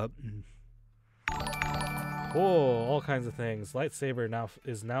 All kinds of things. Lightsaber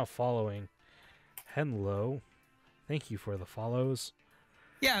is now following. Henlo, thank you for the follows.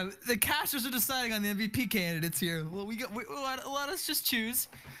 Yeah, the casters are deciding on the MVP candidates here. Well, let us just choose.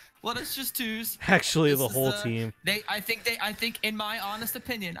 Let us just choose. Actually, the whole team. I think, in my honest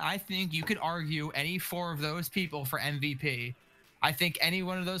opinion, I think you could argue any 4 of those people for MVP. I think any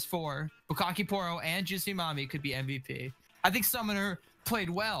one of those 4, Bukaki Poro and Juicy Mommy, could be MVP. I think Summoner played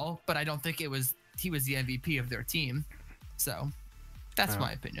well, but I don't think he was the MVP of their team. So, that's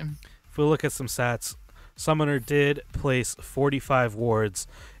my opinion. If we look at some stats, Summoner did place 45 wards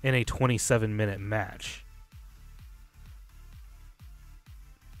in a 27-minute match.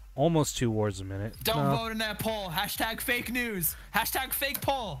 Almost 2 wards a minute. Don't vote in that poll. Hashtag fake news. Hashtag fake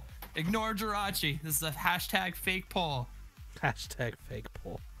poll. Ignore Jirachi. This is a hashtag fake poll. Hashtag fake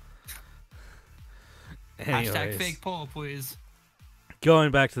poll. Hashtag fake poll, please.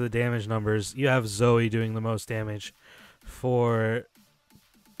 Going back to the damage numbers, you have Zoe doing the most damage for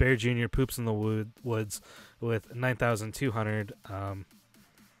Bear Jr. Poops in the Woods with 9,200.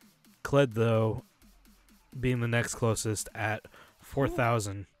 Kled, though, being the next closest at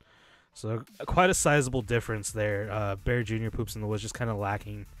 4,000. So quite a sizable difference there. Bear Jr. Poops in the Woods just kind of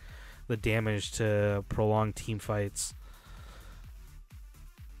lacking the damage to prolong team fights.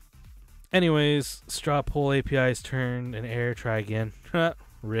 Anyways, straw pull API's turn and air. Try again.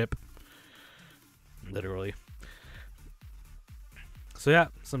 Rip. Literally. So yeah,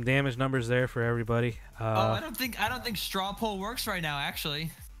 some damage numbers there for everybody. I don't think straw pull works right now.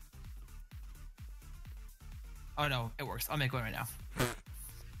 Actually. Oh no, it works. I'll make one right now.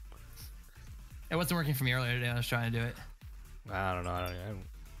 It wasn't working for me earlier today. I was trying to do it. I don't know. I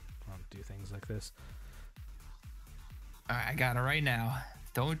don't do things like this. All right, I got it right now.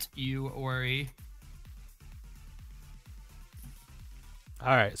 Don't you worry.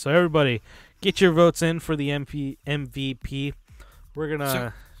 All right, so everybody, get your votes in for the MVP. We're gonna.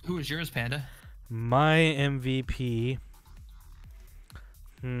 So, who is yours, Panda? My MVP.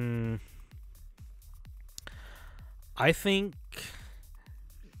 I think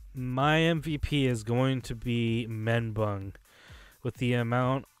my MVP is going to be Menbung, with the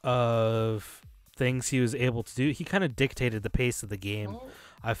amount of things he was able to do. He kind of dictated the pace of the game.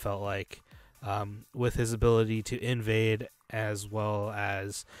 I felt like, with his ability to invade as well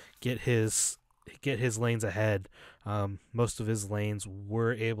as get his lanes ahead. Most of his lanes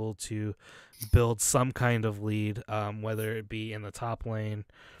were able to build some kind of lead, whether it be in the top lane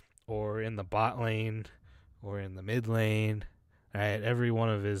or in the bot lane or in the mid lane. All right, every one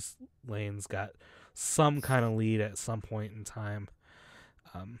of his lanes got some kind of lead at some point in time.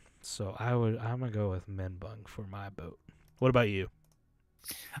 So I'm gonna go with Menbung for my vote. What about you?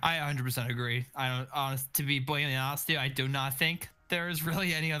 I 100% agree. I don't, to be blatantly honest with you, I do not think there is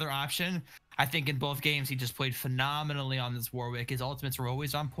really any other option. I think in both games he just played phenomenally on this Warwick. His ultimates were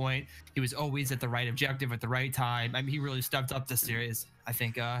always on point. He was always at the right objective at the right time. I mean, he really stepped up this series. I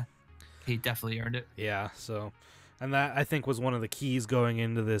think he definitely earned it. Yeah. So, and that I think was one of the keys going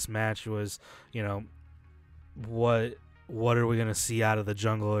into this match was, you know, what are we gonna see out of the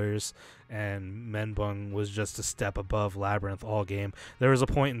junglers? And Menbung was just a step above Labyrinth all game. There was a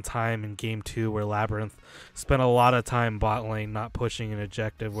point in time in game 2 where Labyrinth spent a lot of time bot lane not pushing an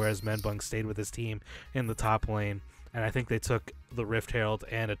objective, whereas Menbung stayed with his team in the top lane. And I think they took the Rift Herald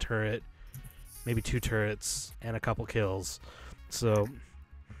and a turret, maybe 2 turrets, and a couple kills. So,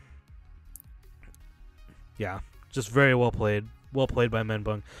 yeah, just very well played. Well played by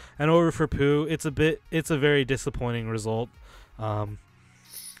Menbung. And over for POO, it's a very disappointing result.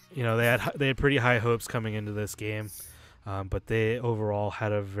 You know, they had pretty high hopes coming into this game, but they overall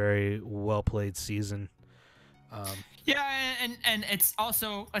had a very well played season. Yeah, and it's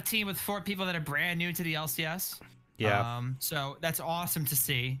also a team with 4 people that are brand new to the LCS. Yeah. So that's awesome to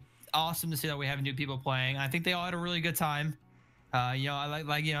see. Awesome to see that we have new people playing. I think they all had a really good time. You know,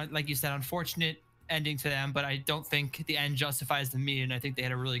 like you said, unfortunate ending to them, but I don't think the end justifies the mean. I think they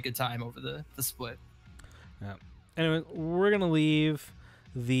had a really good time over the split. Yeah. Anyway, we're gonna leave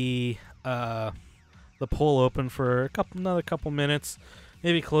the poll open for another couple minutes,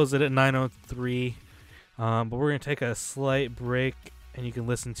 maybe close it at 9:03. But we're gonna take a slight break, and you can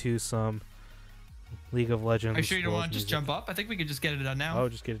listen to some League of Legends. Are you sure you don't want to just jump up? I think we could just get it done now. Oh,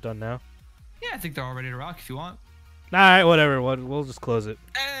 just get it done now. Yeah, I think they're all ready to rock if you want. All right, whatever. We'll just close it.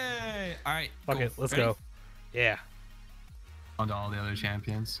 Hey, all right. Okay, cool. let's Ready? go. Yeah. On to all the other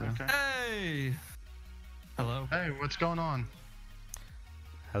champions. So. Okay. Hey. Hello. Hey, what's going on?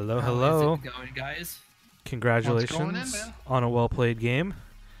 Hello, How hello. is it going, guys? Congratulations What's going in, man? on a well played game.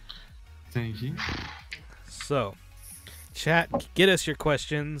 Thank you. So, chat, get us your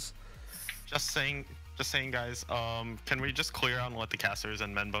questions. Just saying, guys. Can we just clear out and let the casters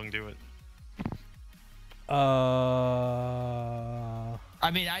and Menbung do it? I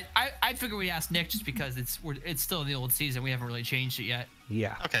mean, I figure we asked Nick just because it's still in the old season. We haven't really changed it yet.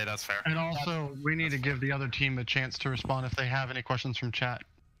 Yeah. Okay, that's fair. And also, we need to give the other team a chance to respond if they have any questions from chat.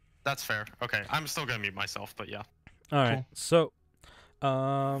 That's fair. Okay, I'm still gonna mute myself, but yeah. All right. So,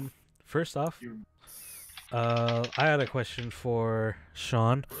 first off, I had a question for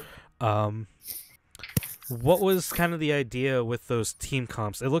Sean. What was kind of the idea with those team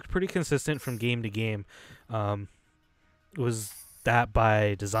comps? It looked pretty consistent from game to game. Was that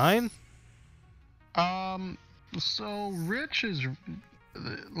by design? So Rich is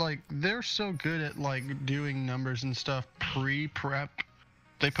like, they're so good at like doing numbers and stuff pre-prep.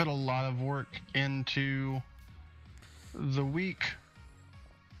 They put a lot of work into the week.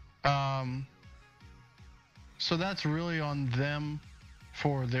 So that's really on them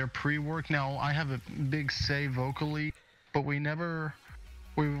for their pre-work. Now I have a big say vocally, but we've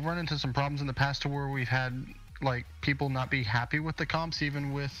run into some problems in the past to where we've had like people not be happy with the comps,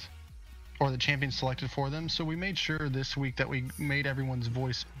 even with, or the champions selected for them. So we made sure this week that we made everyone's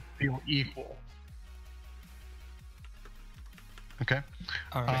voice feel equal. Okay.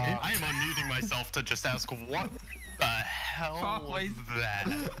 All right. I am unmuting myself to just ask, what the hell was that?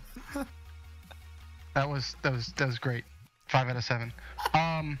 That was great. 5 out of 7.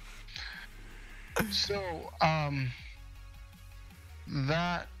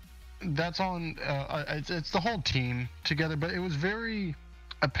 That's on. It's the whole team together, but it was very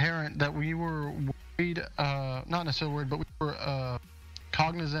apparent that we were worried. Not necessarily worried, but we were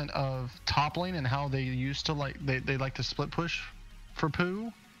cognizant of top lane and how they used to they like to split push for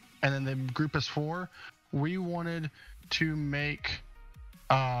POO, and then they group us 4. We wanted to make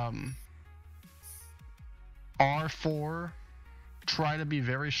R4 try to be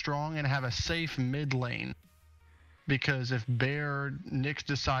very strong and have a safe mid lane, because if Nick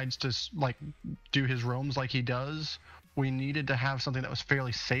decides to like do his roams like he does, we needed to have something that was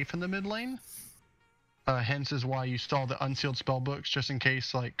fairly safe in the mid lane. Hence is why you saw the unsealed spell books, just in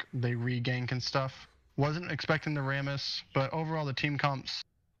case like they regank and stuff. Wasn't expecting the Rammus, but overall the team comps,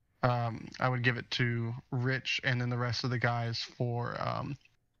 I would give it to Rich and then the rest of the guys for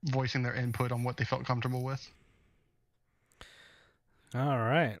voicing their input on what they felt comfortable with. All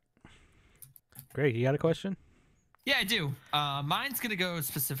right. Great. You got a question? Yeah, I do. Mine's gonna go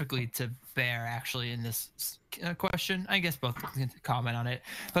specifically to Bear, actually, in this question. I guess both can comment on it.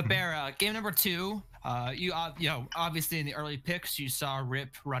 But Bear, game number 2, you know, obviously in the early picks, you saw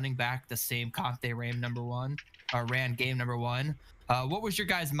Rip running back the same comp they ran game number 1. What was your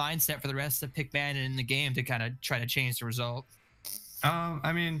guys' mindset for the rest of Pickman in the game to kind of try to change the result?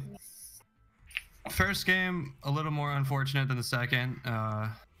 I mean, first game a little more unfortunate than the second,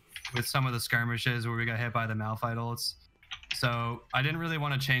 with some of the skirmishes where we got hit by the Malphite ults. So I didn't really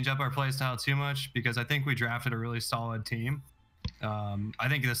want to change up our playstyle too much because I think we drafted a really solid team. I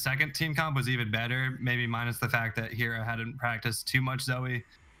think the second team comp was even better, maybe minus the fact that Hero hadn't practiced too much Zoe,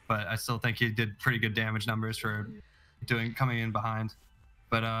 but I still think he did pretty good damage numbers for coming in behind.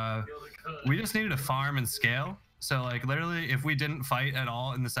 But we just needed to farm and scale. So like literally, if we didn't fight at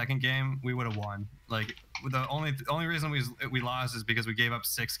all in the second game, we would have won. Like the only reason we lost is because we gave up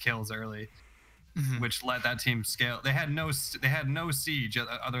 6 kills early, which let that team scale. They had no siege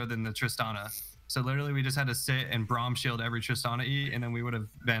other than the Tristana. So literally, we just had to sit and Braum shield every Tristana E, and then we would have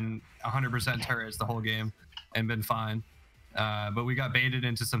been 100% turrets the whole game and been fine. But we got baited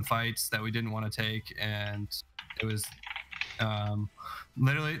into some fights that we didn't want to take, and it was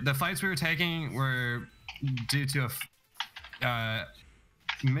literally the fights we were taking were due to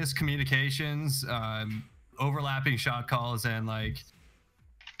miscommunications, overlapping shot calls, and like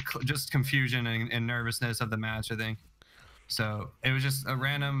just confusion and nervousness of the match, I think. So it was just a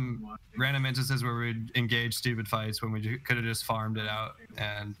random instances where we'd engage stupid fights when we could have just farmed it out,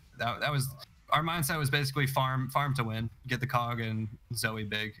 and that was our mindset. Was basically farm to win, get the cog and Zoe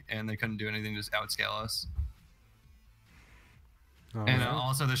big, and they couldn't do anything to just outscale us. And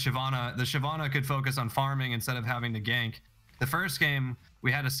also the Shyvana could focus on farming instead of having to gank. The first game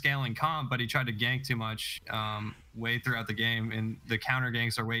we had a scaling comp, but he tried to gank too much way throughout the game, and the counter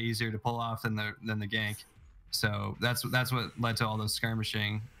ganks are way easier to pull off than the gank. So that's what led to all those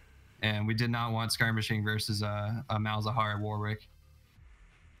skirmishing, and we did not want skirmishing versus a Malzahar Warwick.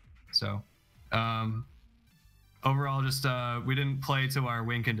 So overall, just we didn't play to our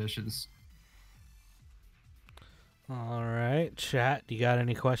win conditions. All right, chat. Do you got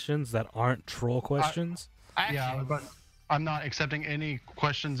any questions that aren't troll questions? Yeah, but I'm not accepting any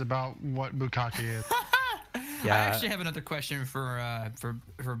questions about what Bukkake is. Yeah. I actually have another question for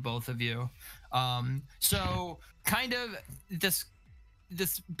both of you. So kind of this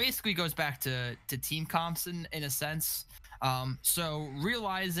basically goes back to team comps in a sense. So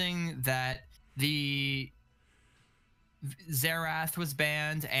realizing that the Xerath was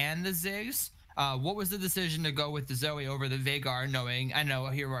banned and the Ziggs, what was the decision to go with the Zoe over the Veigar, knowing I know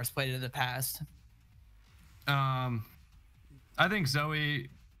Heroes played it in the past? I think Zoe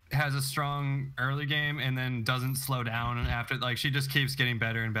has a strong early game and then doesn't slow down after. Like, she just keeps getting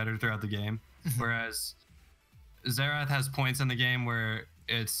better and better throughout the game. Whereas Xerath has points in the game where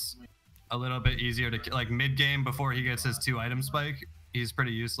it's a little bit easier to, like, mid game before he gets his 2-item spike, he's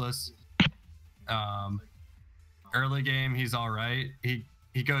pretty useless. Early game, he's all right. He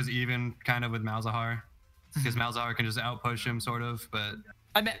goes even kind of with Malzahar because Malzahar can just outpush him sort of, but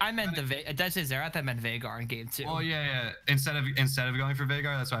I meant did I say Xerath? I meant Veigar in game 2. Oh yeah. Instead of going for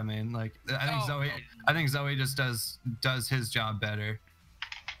Veigar, that's what I mean. Like, I think Zoe just does his job better.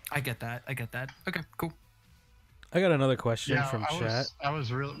 I get that. Okay, cool. I got another question from chat. I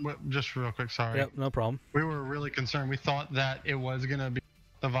was just real quick. Sorry. Yep, no problem. We were really concerned. We thought that it was gonna be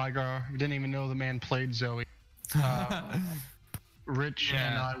the Veigar. We didn't even know the man played Zoe. Rich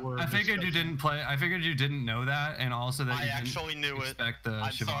and I were. I figured you didn't play. I figured you didn't know that, and also that I actually knew it.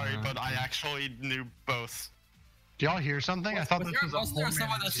 I'm sorry, but I actually knew both. Do y'all hear something? I thought this was. Wasn't there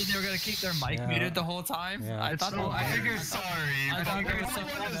someone that said they were gonna keep their mic muted the whole time? Yeah. I thought. I figured. Sorry. I thought there was some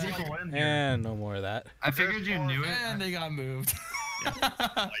people in here. And no more of that. I figured you knew it. And they got moved.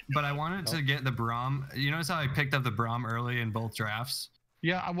 But I wanted to get the Braum. You notice how I picked up the Braum early in both drafts?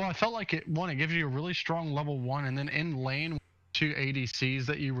 Yeah, well, I felt like it gives you a really strong level 1, and then in lane 2 ADCs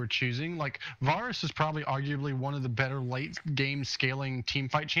that you were choosing. Like, Varus is probably arguably one of the better late game scaling team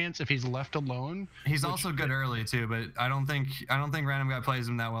fight chance if he's left alone. He's also good early too, but I don't think Random Guy plays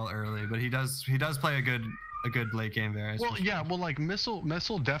him that well early. But he does play a good late game Varus. Well, yeah, well, like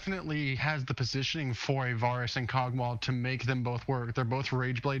Missile definitely has the positioning for a Varus and Kog'Maw to make them both work. They're both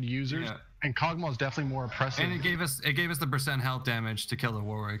Rageblade users, and Kog'Maw is definitely more oppressive. And it gave us the percent health damage to kill the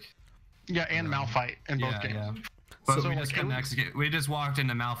Warwick. Yeah, and Malphite in both games. Yeah. But we just couldn't execute. We just walked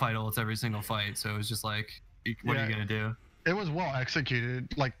into Malphite ults every single fight, so it was just like, what are you gonna do? It was well executed,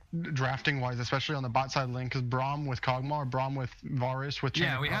 like drafting wise, especially on the bot side lane, because Braum with Kog'Maw, or Braum with Varus with.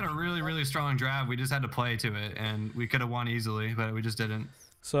 Yeah, we had a really strong draft. We just had to play to it, and we could have won easily, but we just didn't.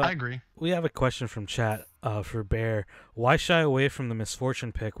 So I agree. We have a question from chat for Bear. Why shy away from the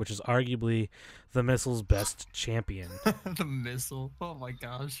Misfortune pick, which is arguably the Missile's best champion? The Missile. Oh my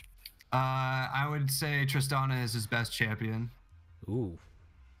gosh. I would say Tristana is his best champion. Ooh.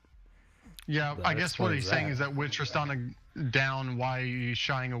 Yeah, I guess what he's saying is that with Tristana down, why are you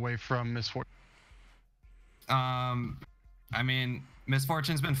shying away from Misfortune? I mean,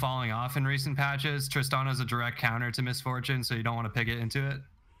 Misfortune's been falling off in recent patches. Tristana's a direct counter to Misfortune, so you don't want to pick it into it.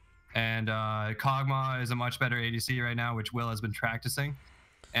 And Kog'Maw is a much better ADC right now, which Will has been practicing.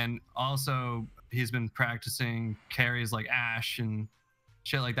 And also, he's been practicing carries like Ashe and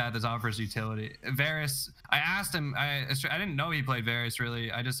shit like that offers utility. Varus, I asked him, I didn't know he played Varus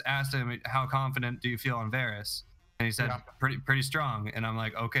really. I just asked him, how confident do you feel on Varus? And he said, pretty strong. And I'm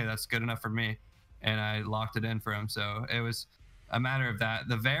like, okay, that's good enough for me. And I locked it in for him. So it was a matter of that.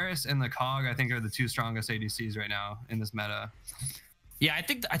 The Varus and the Cog, I think, are the two strongest ADCs right now in this meta. Yeah, I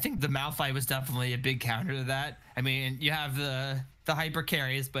think the Malphite was definitely a big counter to that. I mean, you have the hyper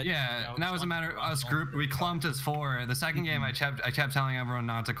carries, but yeah, you know, and that was a matter of us group. We clumped as 4. The second game, I kept telling everyone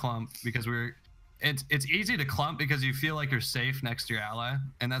not to clump because it's easy to clump because you feel like you're safe next to your ally,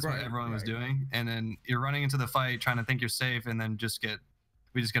 and that's what everyone was doing. And then you're running into the fight trying to think you're safe, and then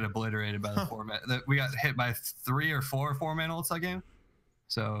we just get obliterated by the 4-man. We got hit by 3 or 4 4-man ults that game.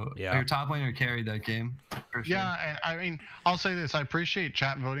 So your top laner carried that game. For sure. Yeah, and I mean, I'll say this: I appreciate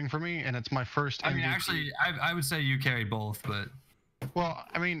chat voting for me, and it's my first MVP. I mean, actually, I would say you carried both, but well,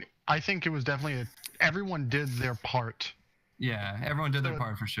 I mean, I think it was definitely everyone did their part. Yeah, everyone did their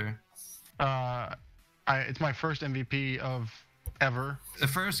part for sure. It's my first MVP of ever. The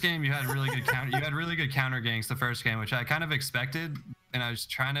first game you had really good counter. You had really good counter ganks the first game, which I kind of expected, and I was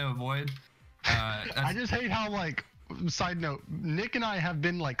trying to avoid. I just hate how, like, side note, Nick and I have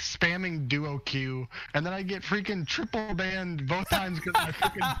been like spamming duo Q, and then I get freaking triple banned both times because my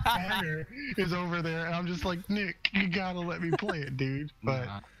freaking banner is over there, and I'm just like, Nick, you gotta let me play it, dude. But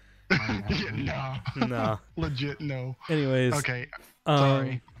no, legit no. Anyways, okay,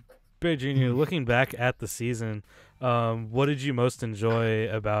 sorry. Bear Jr., looking back at the season, what did you most enjoy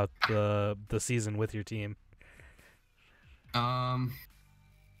about the season with your team? I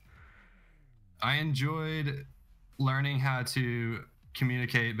enjoyed learning how to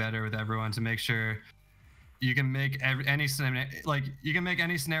communicate better with everyone to make sure you can make any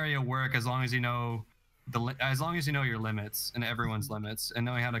scenario work as long as you know your limits and everyone's limits, and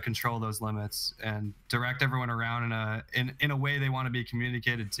knowing how to control those limits and direct everyone around in a way they want to be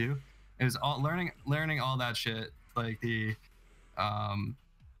communicated to. It was all learning all that shit, like the how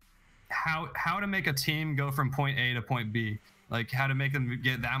to make a team go from point A to point B, like how to make them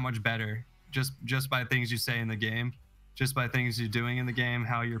get that much better just by things you say in the game, just by things you're doing in the game,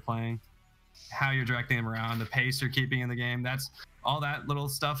 how you're playing, how you're directing them around, the pace you're keeping in the game. That's all that little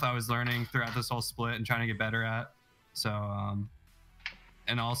stuff I was learning throughout this whole split and trying to get better at. So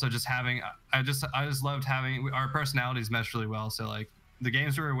and also just having I just loved having our personalities meshed really well. So like the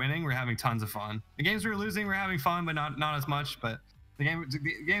games we were winning, we're having tons of fun. The games we were losing, we're having fun, but not as much. But the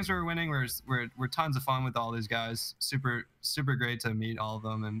games we were winning, we're tons of fun with all these guys. Super great to meet all of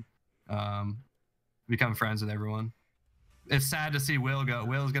them and become friends with everyone. It's sad to see Will go.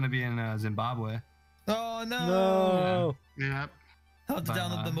 Will's gonna be in Zimbabwe. Oh no! No. Yeah. I'll have to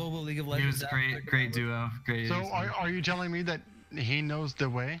download the mobile League of Legends. He was great duo. Great. So are you telling me that he knows the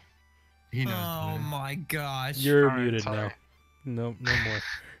way? He knows. Oh my gosh! You're muted now. No more.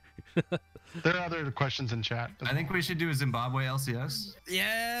 There are other questions in chat. I think we should do a Zimbabwe LCS.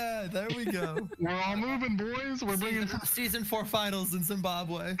 Yeah, there we go. We're all moving, boys. We're bringing season 4 finals in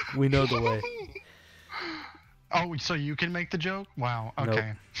Zimbabwe. We know the way. Oh, so you can make the joke? Wow.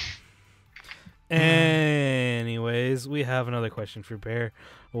 Okay. Nope. Anyways, we have another question for Bear.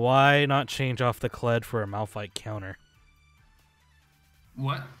 Why not change off the Kled for a Malphite counter?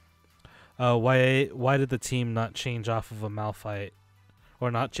 What? Why did the team not change off of a Malphite,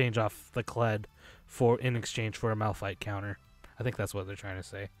 or not change off the Kled in exchange for a Malphite counter? I think that's what they're trying to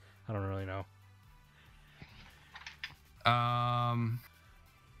say. I don't really know.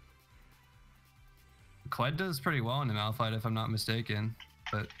 Kled does pretty well in the Malphite, if I'm not mistaken.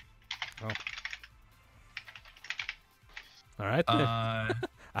 But all right. I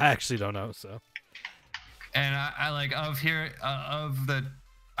actually don't know. So. And I like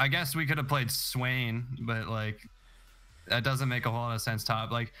I guess we could have played Swain, but like that doesn't make a whole lot of sense.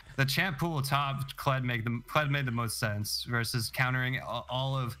 Top, like the champ pool top, Kled made the most sense versus countering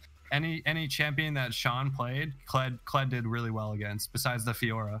all of any champion that Sean played. Kled did really well against, besides the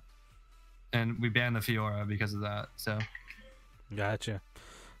Fiora, and we banned the Fiora because of that. So, gotcha.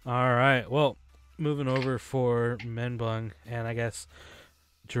 All right. Well, moving over for Menbung, and I guess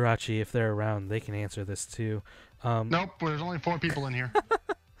Jirachi, if they're around, they can answer this too. Nope, there's only 4 people in here.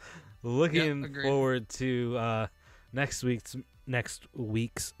 Looking forward to next week's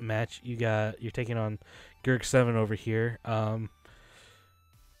match. You're taking on Gerg 7 over here.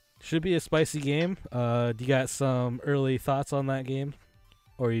 Should be a spicy game. Do you got some early thoughts on that game,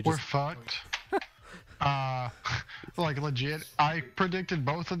 or you just We're fucked. Like legit, I predicted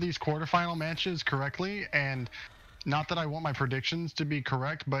both of these quarterfinal matches correctly, and not that I want my predictions to be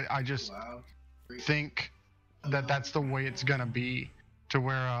correct, but I just think that that's the way it's gonna be. To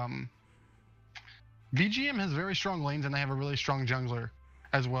where VGM has very strong lanes and they have a really strong jungler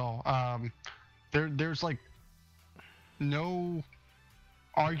as well. There's like no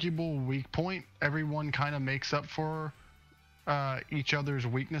arguable weak point. Everyone kind of makes up for each other's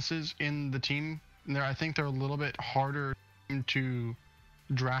weaknesses in the team. And I think they're a little bit harder to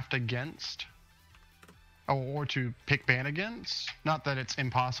draft against or to pick ban against. Not that it's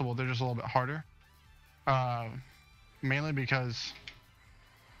impossible, they're just a little bit harder. Mainly because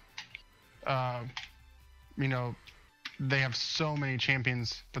you know, they have so many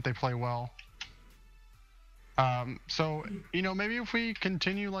champions that they play well. So, you know, maybe if we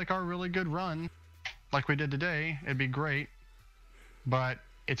continue like our really good run, like we did today, it'd be great. But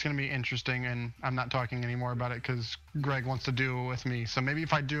it's going to be interesting, and I'm not talking anymore about it because Greg wants to do it with me. So maybe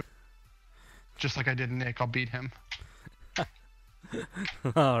if I do, just like I did Nick, I'll beat him.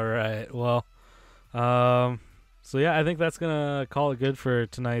 All right. Well, so yeah, I think that's gonna call it good for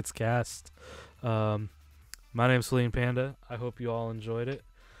tonight's cast. My name's Celine Panda. I hope you all enjoyed it.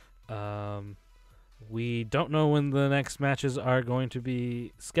 We don't know when the next matches are going to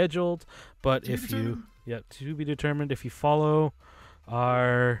be scheduled, but to be determined. If you follow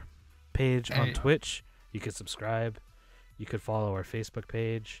our page on Twitch, you could subscribe. You could follow our Facebook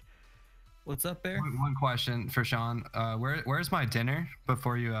page. What's up, Bear? One question for Sean. Where's my dinner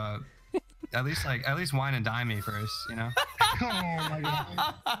before you at least wine and dine me first, you know? Oh my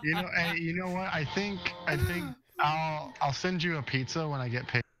god. Hey, you know what? I think I'll send you a pizza when I get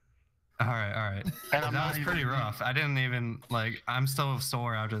paid. All right. And that was pretty rough. I didn't even I'm still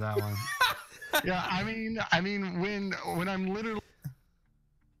sore after that one. Yeah, I mean when I'm literally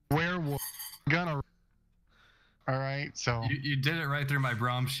werewolf gonna. All right, so you did it right through my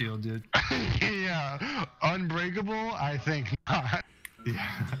Braum shield, dude. Yeah, unbreakable. I think not. Yeah,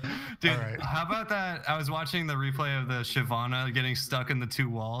 dude. All right. How about that? I was watching the replay of the Shyvana getting stuck in the two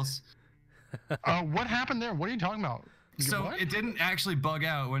walls. What happened there? What are you talking about? So What? it didn't actually bug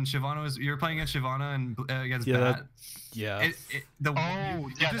out when you were playing against Shyvana and against Yeah, Bat. Yeah.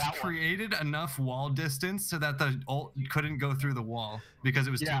 You just created enough wall distance so that the ult couldn't go through the wall because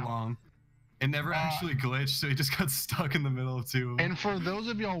it was too long. It never actually glitched, so he just got stuck in the middle of two. And for those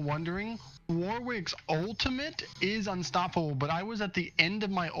of y'all wondering, Warwick's ultimate is unstoppable, but I was at the end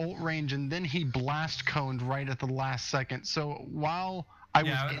of my ult range and then he blast coned right at the last second. So while I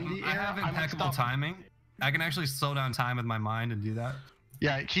was in the air, I have impeccable timing. I can actually slow down time with my mind and do that.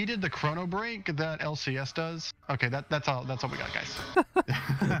 Yeah, he did the chrono break that LCS does. Okay, that's all we got, guys.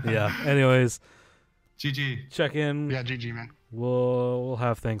 Yeah. Anyways, GG. check in. Yeah, GG, man. We'll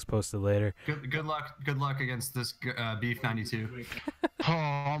have things posted later. Good luck against this Beef 92.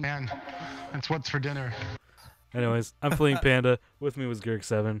 Oh man, that's what's for dinner. Anyways, I'm Fleeing Panda. With me was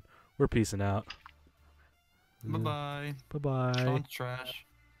Gurk7. We're peacing out. Bye-bye. Bye-bye. Sean's trash.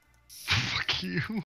 Fuck you.